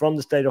 from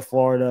the state of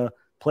Florida,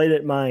 played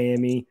at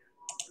Miami,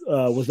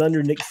 was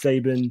under Nick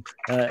Saban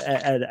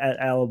at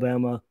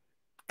Alabama,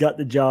 got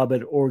the job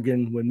at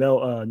Oregon when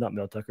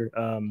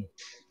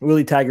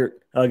Willie Taggart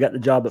got the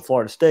job at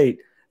Florida State,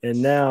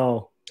 and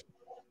now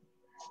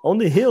on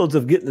the heels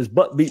of getting his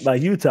butt beat by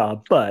Utah,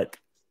 but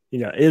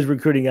is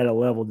recruiting at a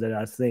level that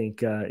I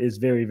think is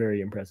very,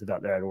 very impressive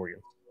out there at Oregon.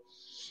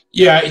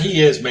 Yeah,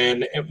 he is,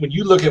 man. And when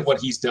you look at what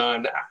he's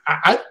done,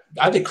 I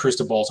think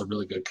Cristobal's a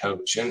really good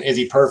coach. And is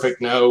he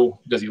perfect? No.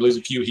 Does he lose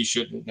a few? He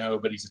shouldn't. No.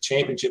 But he's a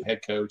championship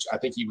head coach. I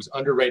think he was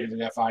underrated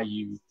at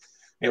FIU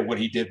and what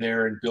he did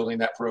there in building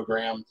that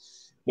program.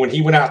 When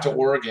he went out to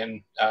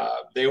Oregon,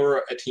 they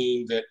were a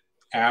team that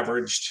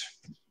averaged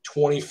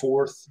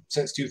 24th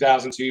since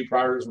 2002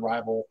 prior to his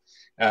arrival,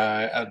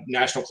 a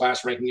national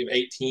class ranking of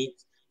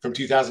 18th from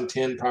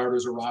 2010 prior to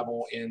his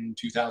arrival in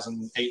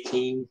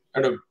 2018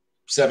 or no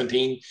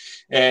 17,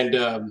 and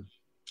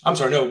I'm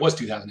sorry, no, it was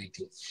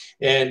 2018.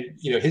 And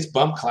his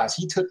bump class,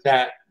 he took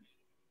that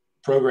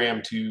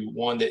program to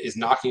one that is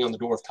knocking on the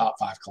door of top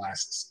 5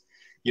 classes.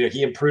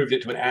 He improved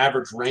it to an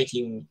average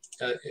ranking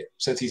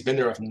since he's been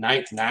there of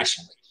 9th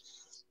nationally.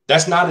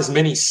 That's not as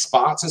many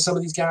spots as some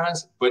of these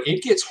guys, but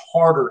it gets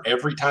harder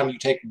every time you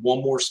take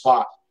one more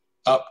spot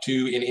up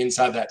to and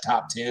inside that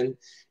top 10.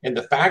 And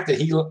the fact that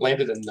he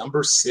landed a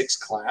number 6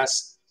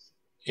 class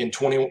in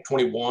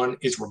 2021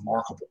 is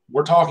remarkable.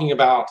 We're talking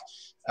about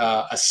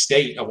a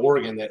state of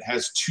Oregon that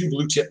has 2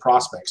 blue chip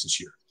prospects this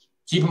year.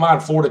 Keep in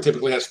mind, Florida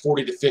typically has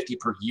 40 to 50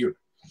 per year.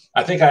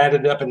 I think I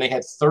added it up and they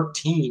had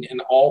 13 in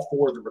all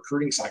 4 of the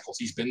recruiting cycles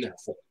he's been there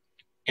for.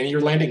 And you're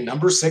landing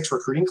number 6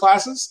 recruiting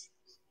classes?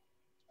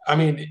 I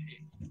mean,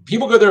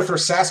 people go there for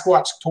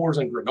Sasquatch tours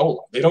and granola.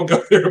 They don't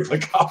go there to play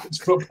college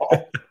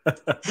football.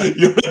 You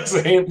know what I'm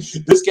saying?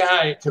 This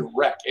guy can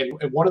wreck.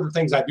 And one of the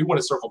things I do want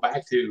to circle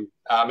back to,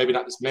 maybe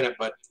not this minute,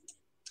 but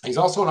he's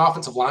also an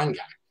offensive line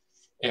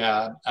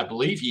guy. I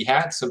believe he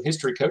had some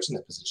history coaching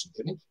that position,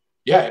 didn't he?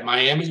 Yeah, at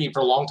Miami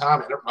for a long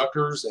time, and at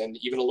Rutgers, and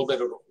even a little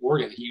bit at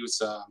Oregon. He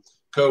was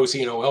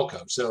co-CNOL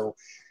coach. So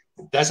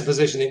that's a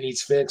position that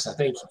needs fixed. I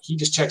think he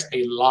just checks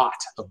a lot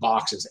of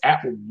boxes.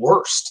 At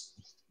worst,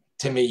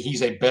 to me,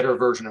 he's a better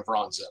version of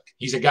Ron Zook.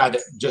 He's a guy that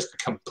just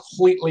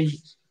completely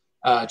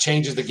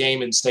changes the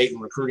game in state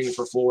and recruiting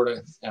for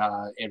Florida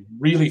and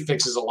really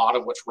fixes a lot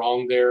of what's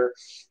wrong there.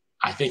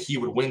 I think he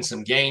would win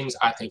some games.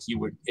 I think he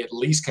would at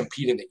least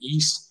compete in the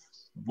East.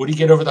 Would he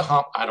get over the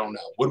hump? I don't know.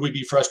 Would we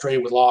be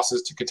frustrated with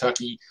losses to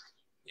Kentucky?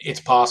 It's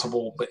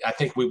possible, but I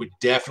think we would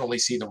definitely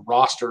see the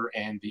roster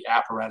and the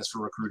apparatus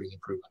for recruiting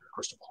improve under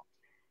Cristobal.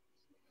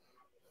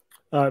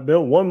 All right,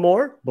 Bill, one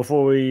more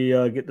before we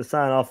get the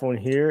sign off on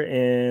here.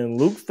 And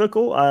Luke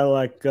Fickell, I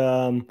like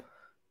I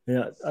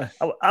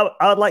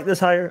would like this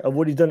hire of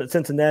what he's done at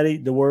Cincinnati.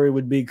 The worry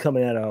would be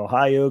coming out of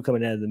Ohio,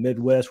 coming out of the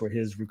Midwest, where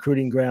his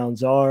recruiting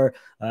grounds are,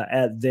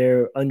 at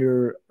their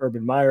under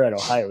Urban Meyer at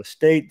Ohio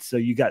State. So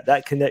you got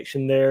that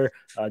connection there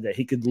that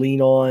he could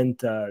lean on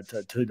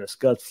to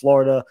discuss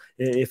Florida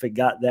if it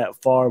got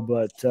that far.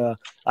 But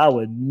I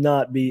would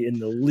not be in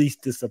the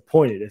least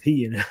disappointed if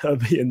he ended up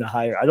being the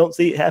hire. I don't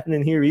see it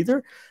happening here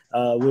either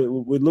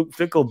with Luke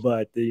Fickell,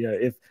 but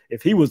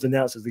if he was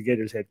announced as the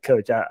Gators head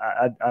coach,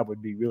 I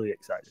would be really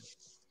excited.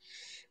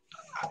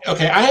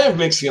 Okay, I have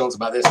mixed feelings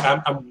about this.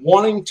 I'm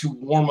wanting to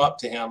warm up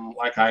to him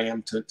like I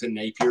am to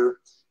Napier.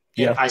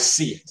 And yeah. I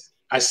see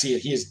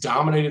it. He is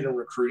dominated in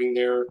recruiting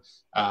there.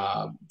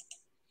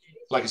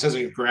 Like it says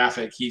in your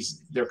graphic,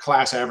 their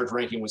class average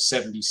ranking was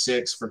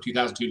 76 from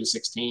 2002 to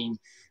 16.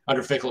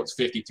 Under Fickell, it's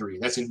 53.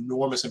 That's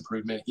enormous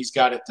improvement. He's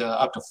got it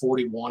up to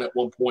 41 at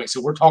one point.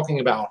 So we're talking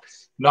about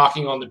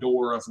knocking on the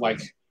door of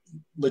like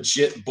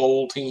legit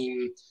bowl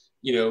team,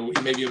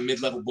 maybe a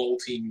mid-level bowl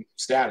team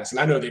status. And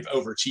I know they've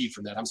overachieved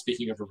from that. I'm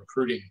speaking of a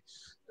recruiting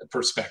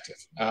perspective.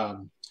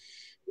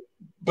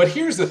 But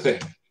here's the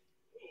thing.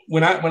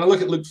 When I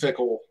look at Luke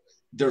Fickell,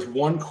 there's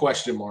one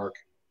question mark,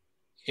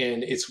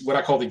 and it's what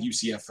I call the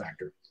UCF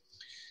factor.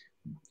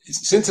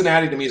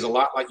 Cincinnati, to me, is a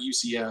lot like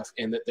UCF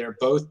in that they're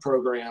both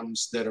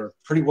programs that are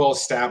pretty well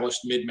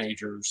established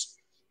mid-majors.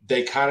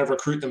 They kind of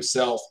recruit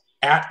themselves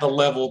at the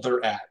level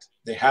they're at.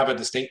 They have a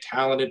distinct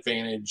talent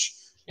advantage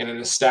and an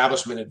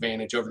establishment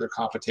advantage over their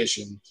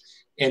competition.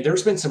 And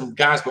there's been some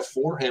guys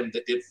before him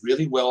that did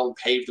really well and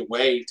paved the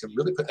way to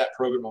really put that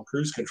program on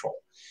cruise control.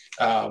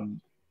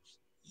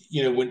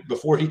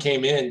 Before he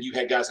came in, you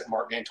had guys like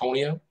Mark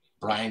Antonio,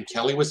 Brian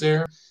Kelly was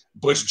there,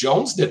 Butch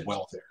Jones did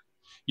well there.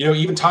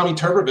 Even Tommy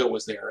Tuberville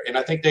was there. And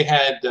I think they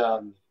had,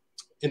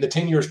 in the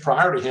 10 years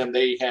prior to him,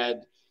 they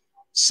had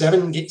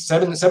seven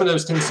of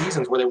those 10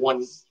 seasons where they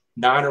won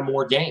 9 or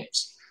more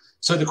games.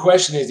 So the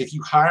question is, if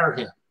you hire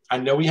him, I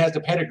know he has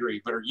the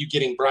pedigree, but are you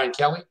getting Brian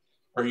Kelly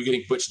or are you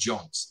getting Butch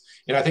Jones?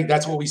 And I think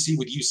that's what we see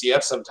with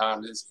UCF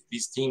sometimes is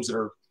these teams that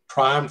are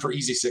primed for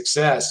easy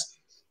success.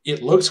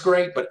 It looks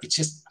great, but it's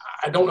just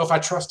I don't know if I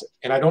trust it.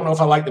 And I don't know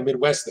if I like the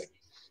Midwest thing.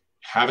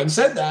 Having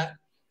said that,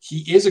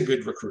 he is a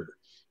good recruiter.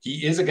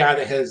 He is a guy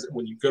that has,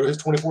 when you go to his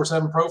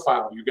 24/7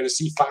 profile, you're going to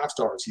see 5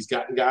 stars. He's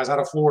gotten guys out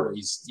of Florida.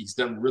 He's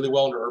done really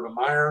well under Urban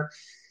Meyer.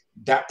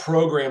 That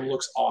program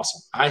looks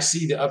awesome. I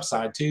see the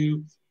upside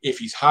too. If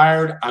he's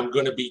hired, I'm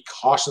going to be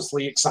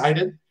cautiously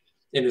excited.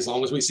 And as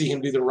long as we see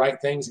him do the right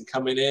things and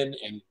coming in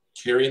and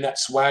carrying that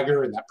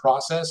swagger and that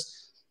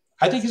process,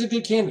 I think he's a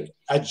good candidate.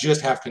 I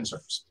just have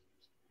concerns.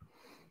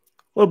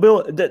 Well,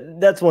 Bill,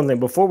 that's one thing.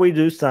 Before we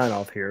do sign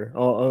off here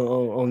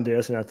on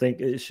this, and I think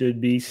it should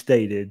be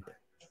stated,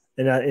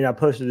 and I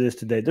posted this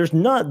today, there's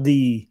not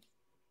the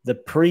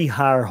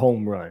pre-hire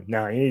home run.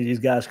 Now, any of these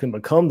guys can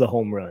become the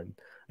home run,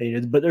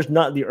 but there's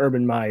not the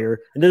Urban Meyer.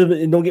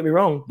 And don't get me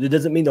wrong, it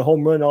doesn't mean the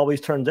home run always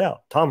turns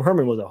out. Tom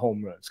Herman was a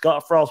home run.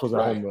 Scott Frost was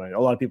a home run. A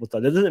lot of people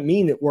thought that doesn't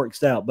mean it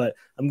works out, but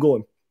I'm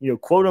going,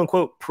 quote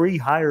unquote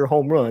pre-hire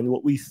home run.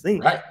 What we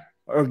think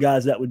are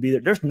guys that would be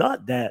there. There's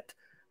not that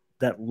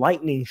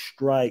lightning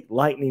strike,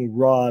 lightning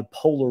rod,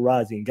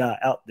 polarizing guy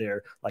out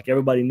there like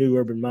everybody knew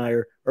Urban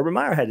Meyer. Urban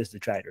Meyer had his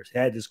detractors. He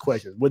had his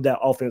questions. Would that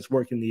offense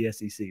work in the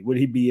SEC? Would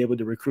he be able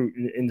to recruit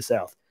in the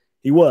South?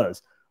 He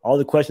was. All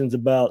the questions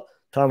about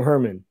Tom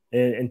Herman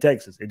in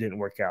Texas, it didn't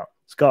work out.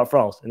 Scott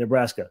Frost in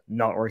Nebraska,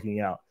 not working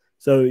out.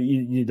 So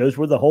those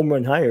were the home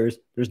run hires.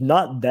 There's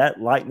not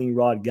that lightning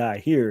rod guy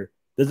here.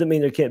 Doesn't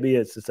mean there can't be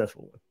a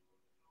successful one.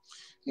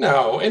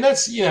 No, and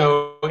that's,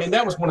 and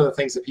that was one of the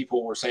things that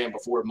people were saying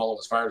before Mullen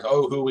was fired.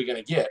 Oh, who are we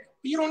going to get?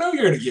 But you don't know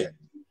you're going to get.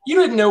 You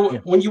didn't know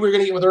when you were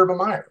going to get with Urban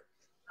Meyer.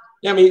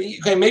 Yeah, I mean,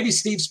 okay, maybe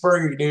Steve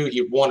Spurrier knew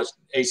he won an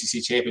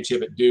ACC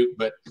championship at Duke,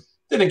 but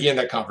then again,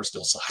 that conference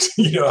still sucks.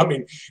 I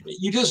mean,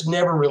 you just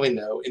never really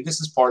know, and this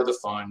is part of the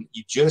fun.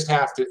 You just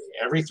have to,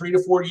 every 3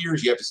 to 4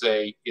 years, you have to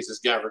say, is this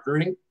guy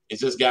recruiting? Is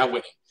this guy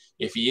winning?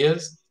 If he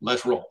is,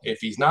 let's roll. If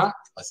he's not,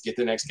 let's get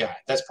the next guy.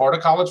 That's part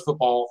of college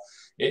football.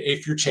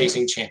 If you're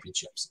chasing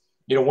championships.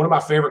 One of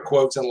my favorite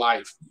quotes in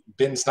life,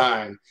 Ben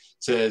Stein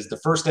says, the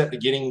first step to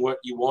getting what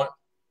you want,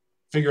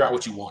 figure out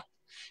what you want.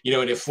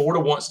 And if Florida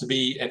wants to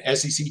be an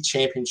SEC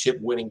championship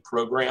winning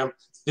program,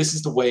 this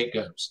is the way it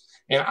goes.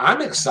 And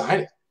I'm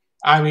excited.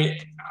 I mean,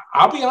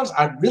 I'll be honest,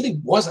 I really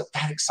wasn't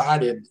that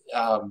excited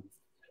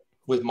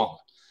with Mullen.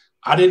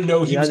 I didn't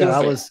know he was going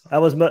to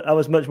fail. I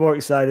was much more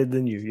excited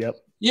than you. Yep.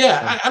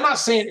 Yeah, I'm not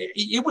saying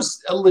it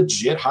was a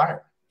legit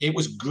hire. It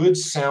was good,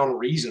 sound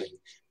reasoning.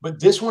 But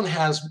this one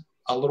has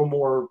a little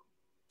more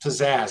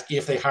pizzazz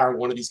if they hire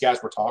one of these guys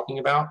we're talking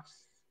about,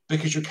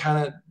 because you're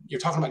talking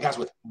about guys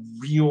with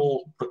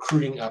real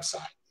recruiting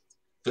upside.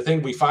 The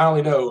thing we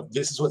finally know,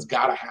 this is what's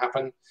got to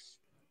happen.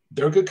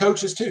 They're good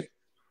coaches too,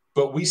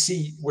 but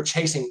we're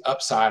chasing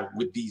upside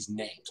with these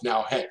names.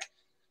 Now, heck,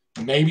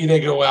 maybe they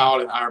go out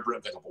and hire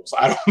Brent Venables.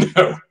 I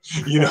don't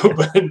know,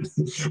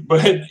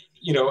 but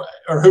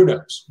or who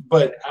knows?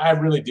 But I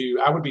really do.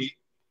 I would be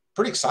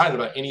pretty excited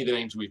about any of the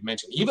names we've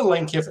mentioned, even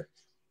Lane Kiffin.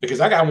 Because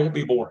that guy won't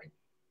be boring.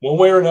 One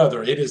way or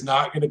another, it is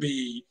not going to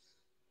be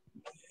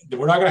 –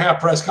 we're not going to have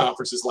press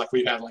conferences like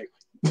we've had lately.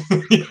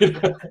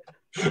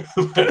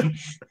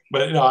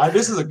 but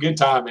this is a good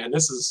time, man.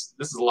 This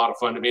is a lot of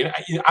fun to me. And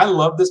I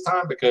love this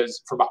time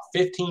because for about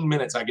 15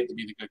 minutes, I get to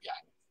be the good guy.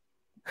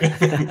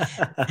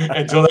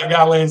 Until that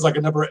guy lands like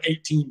a number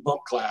 18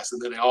 bump class,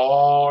 and then they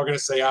all are going to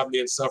say I'm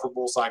the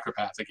insufferable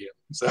psychopath again.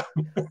 So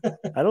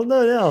I don't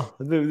know now.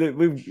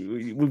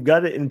 We've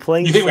got it in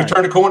plain sight. You think we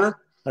turned a corner?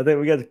 I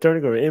think we got the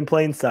turning over in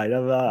plain sight.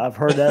 I've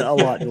heard that a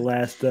lot in the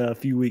last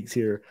few weeks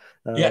here.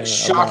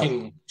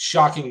 Shocking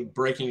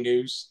breaking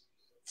news.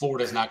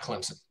 Florida's not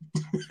Clemson.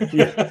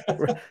 Yeah,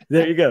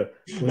 there you go.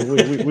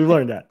 We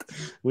learned that.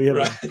 We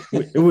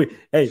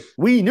have.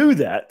 We knew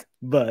that,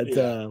 but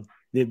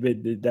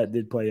that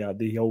did play out.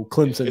 The old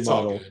Clemson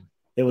model. All good.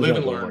 It was live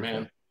and learn,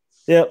 man.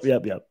 Yep.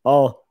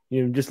 All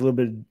just a little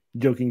bit of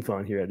joking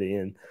fun here at the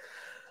end.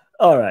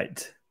 All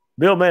right.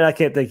 Bill, man, I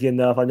can't thank you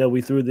enough. I know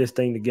we threw this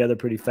thing together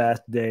pretty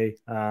fast today.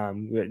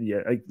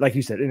 Like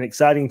you said, an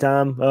exciting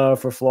time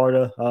for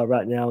Florida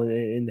right now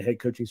in the head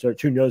coaching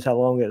search. Who knows how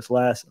long it's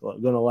going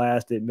to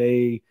last? It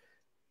may,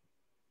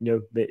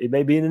 it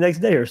may be in the next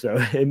day or so.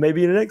 It may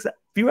be in the next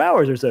few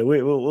hours or so.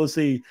 We'll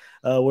see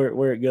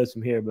where it goes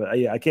from here. But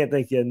I can't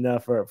thank you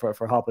enough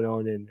for hopping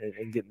on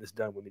and getting this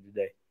done with me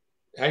today.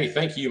 Hey,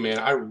 thank you, man.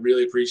 I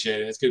really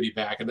appreciate it. It's good to be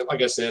back. And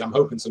like I said, I'm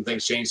hoping some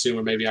things change soon,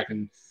 where maybe I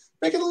can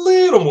make it a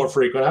little more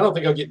frequent. I don't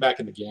think I'll get back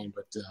in the game,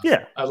 but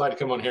I'd like to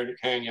come on here and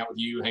hang out with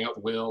you, hang out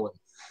with Will,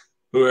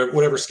 and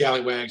whatever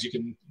scallywags you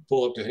can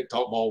pull up to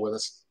talk ball with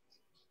us.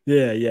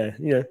 Yeah.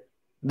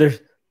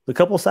 There's a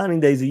couple signing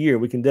days a year.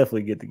 We can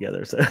definitely get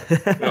together. So.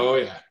 Oh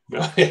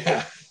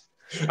yeah.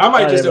 I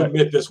might just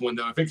omit this one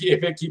though.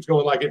 If it keeps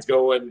going like it's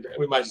going,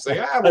 we might just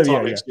say, we'll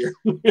talk next year.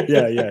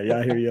 Yeah.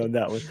 I hear you on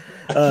that one.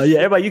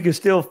 Everybody, you can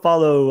still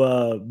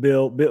follow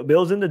Bill.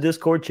 Bill's in the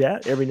Discord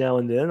chat every now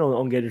and then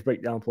on Gators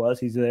Breakdown Plus.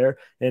 He's there,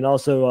 and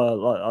also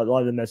a lot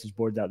of the message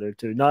boards out there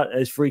too. Not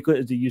as frequent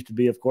as he used to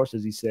be, of course,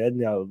 as he said.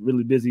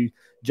 Really busy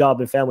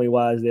job and family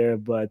wise there,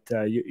 but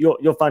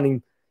you'll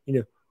find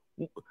him.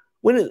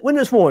 when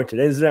it's warranted.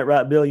 Isn't that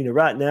right, Bill?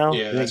 Right now,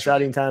 Yeah, an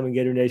exciting time in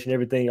Gator Nation.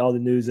 Everything, all the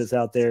news that's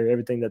out there,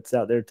 everything that's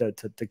out there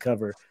to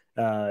cover.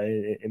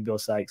 And Bill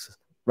Sikes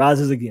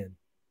rises again.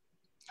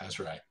 That's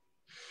right.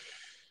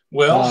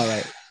 Well, all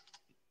right.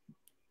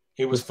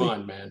 It was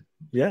fun, man.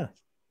 Yeah,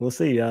 we'll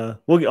see.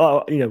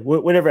 We'll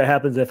whenever it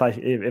happens, if I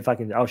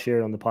can, I'll share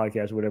it on the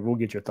podcast or whatever. We'll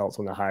get your thoughts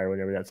on the hire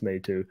whenever that's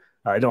made too.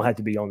 It don't have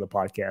to be on the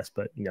podcast,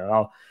 but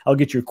I'll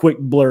get your quick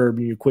blurb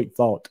and your quick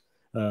thought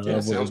when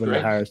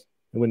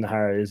the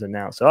hire is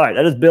announced. So, all right,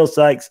 that is Bill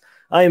Sikes.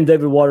 I am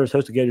David Waters,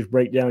 host of Gators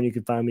Breakdown. You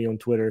can find me on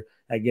Twitter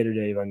at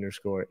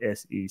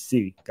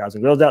GatorDave_SEC. Guys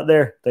and girls out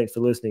there, thanks for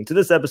listening to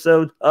this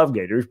episode of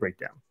Gators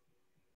Breakdown.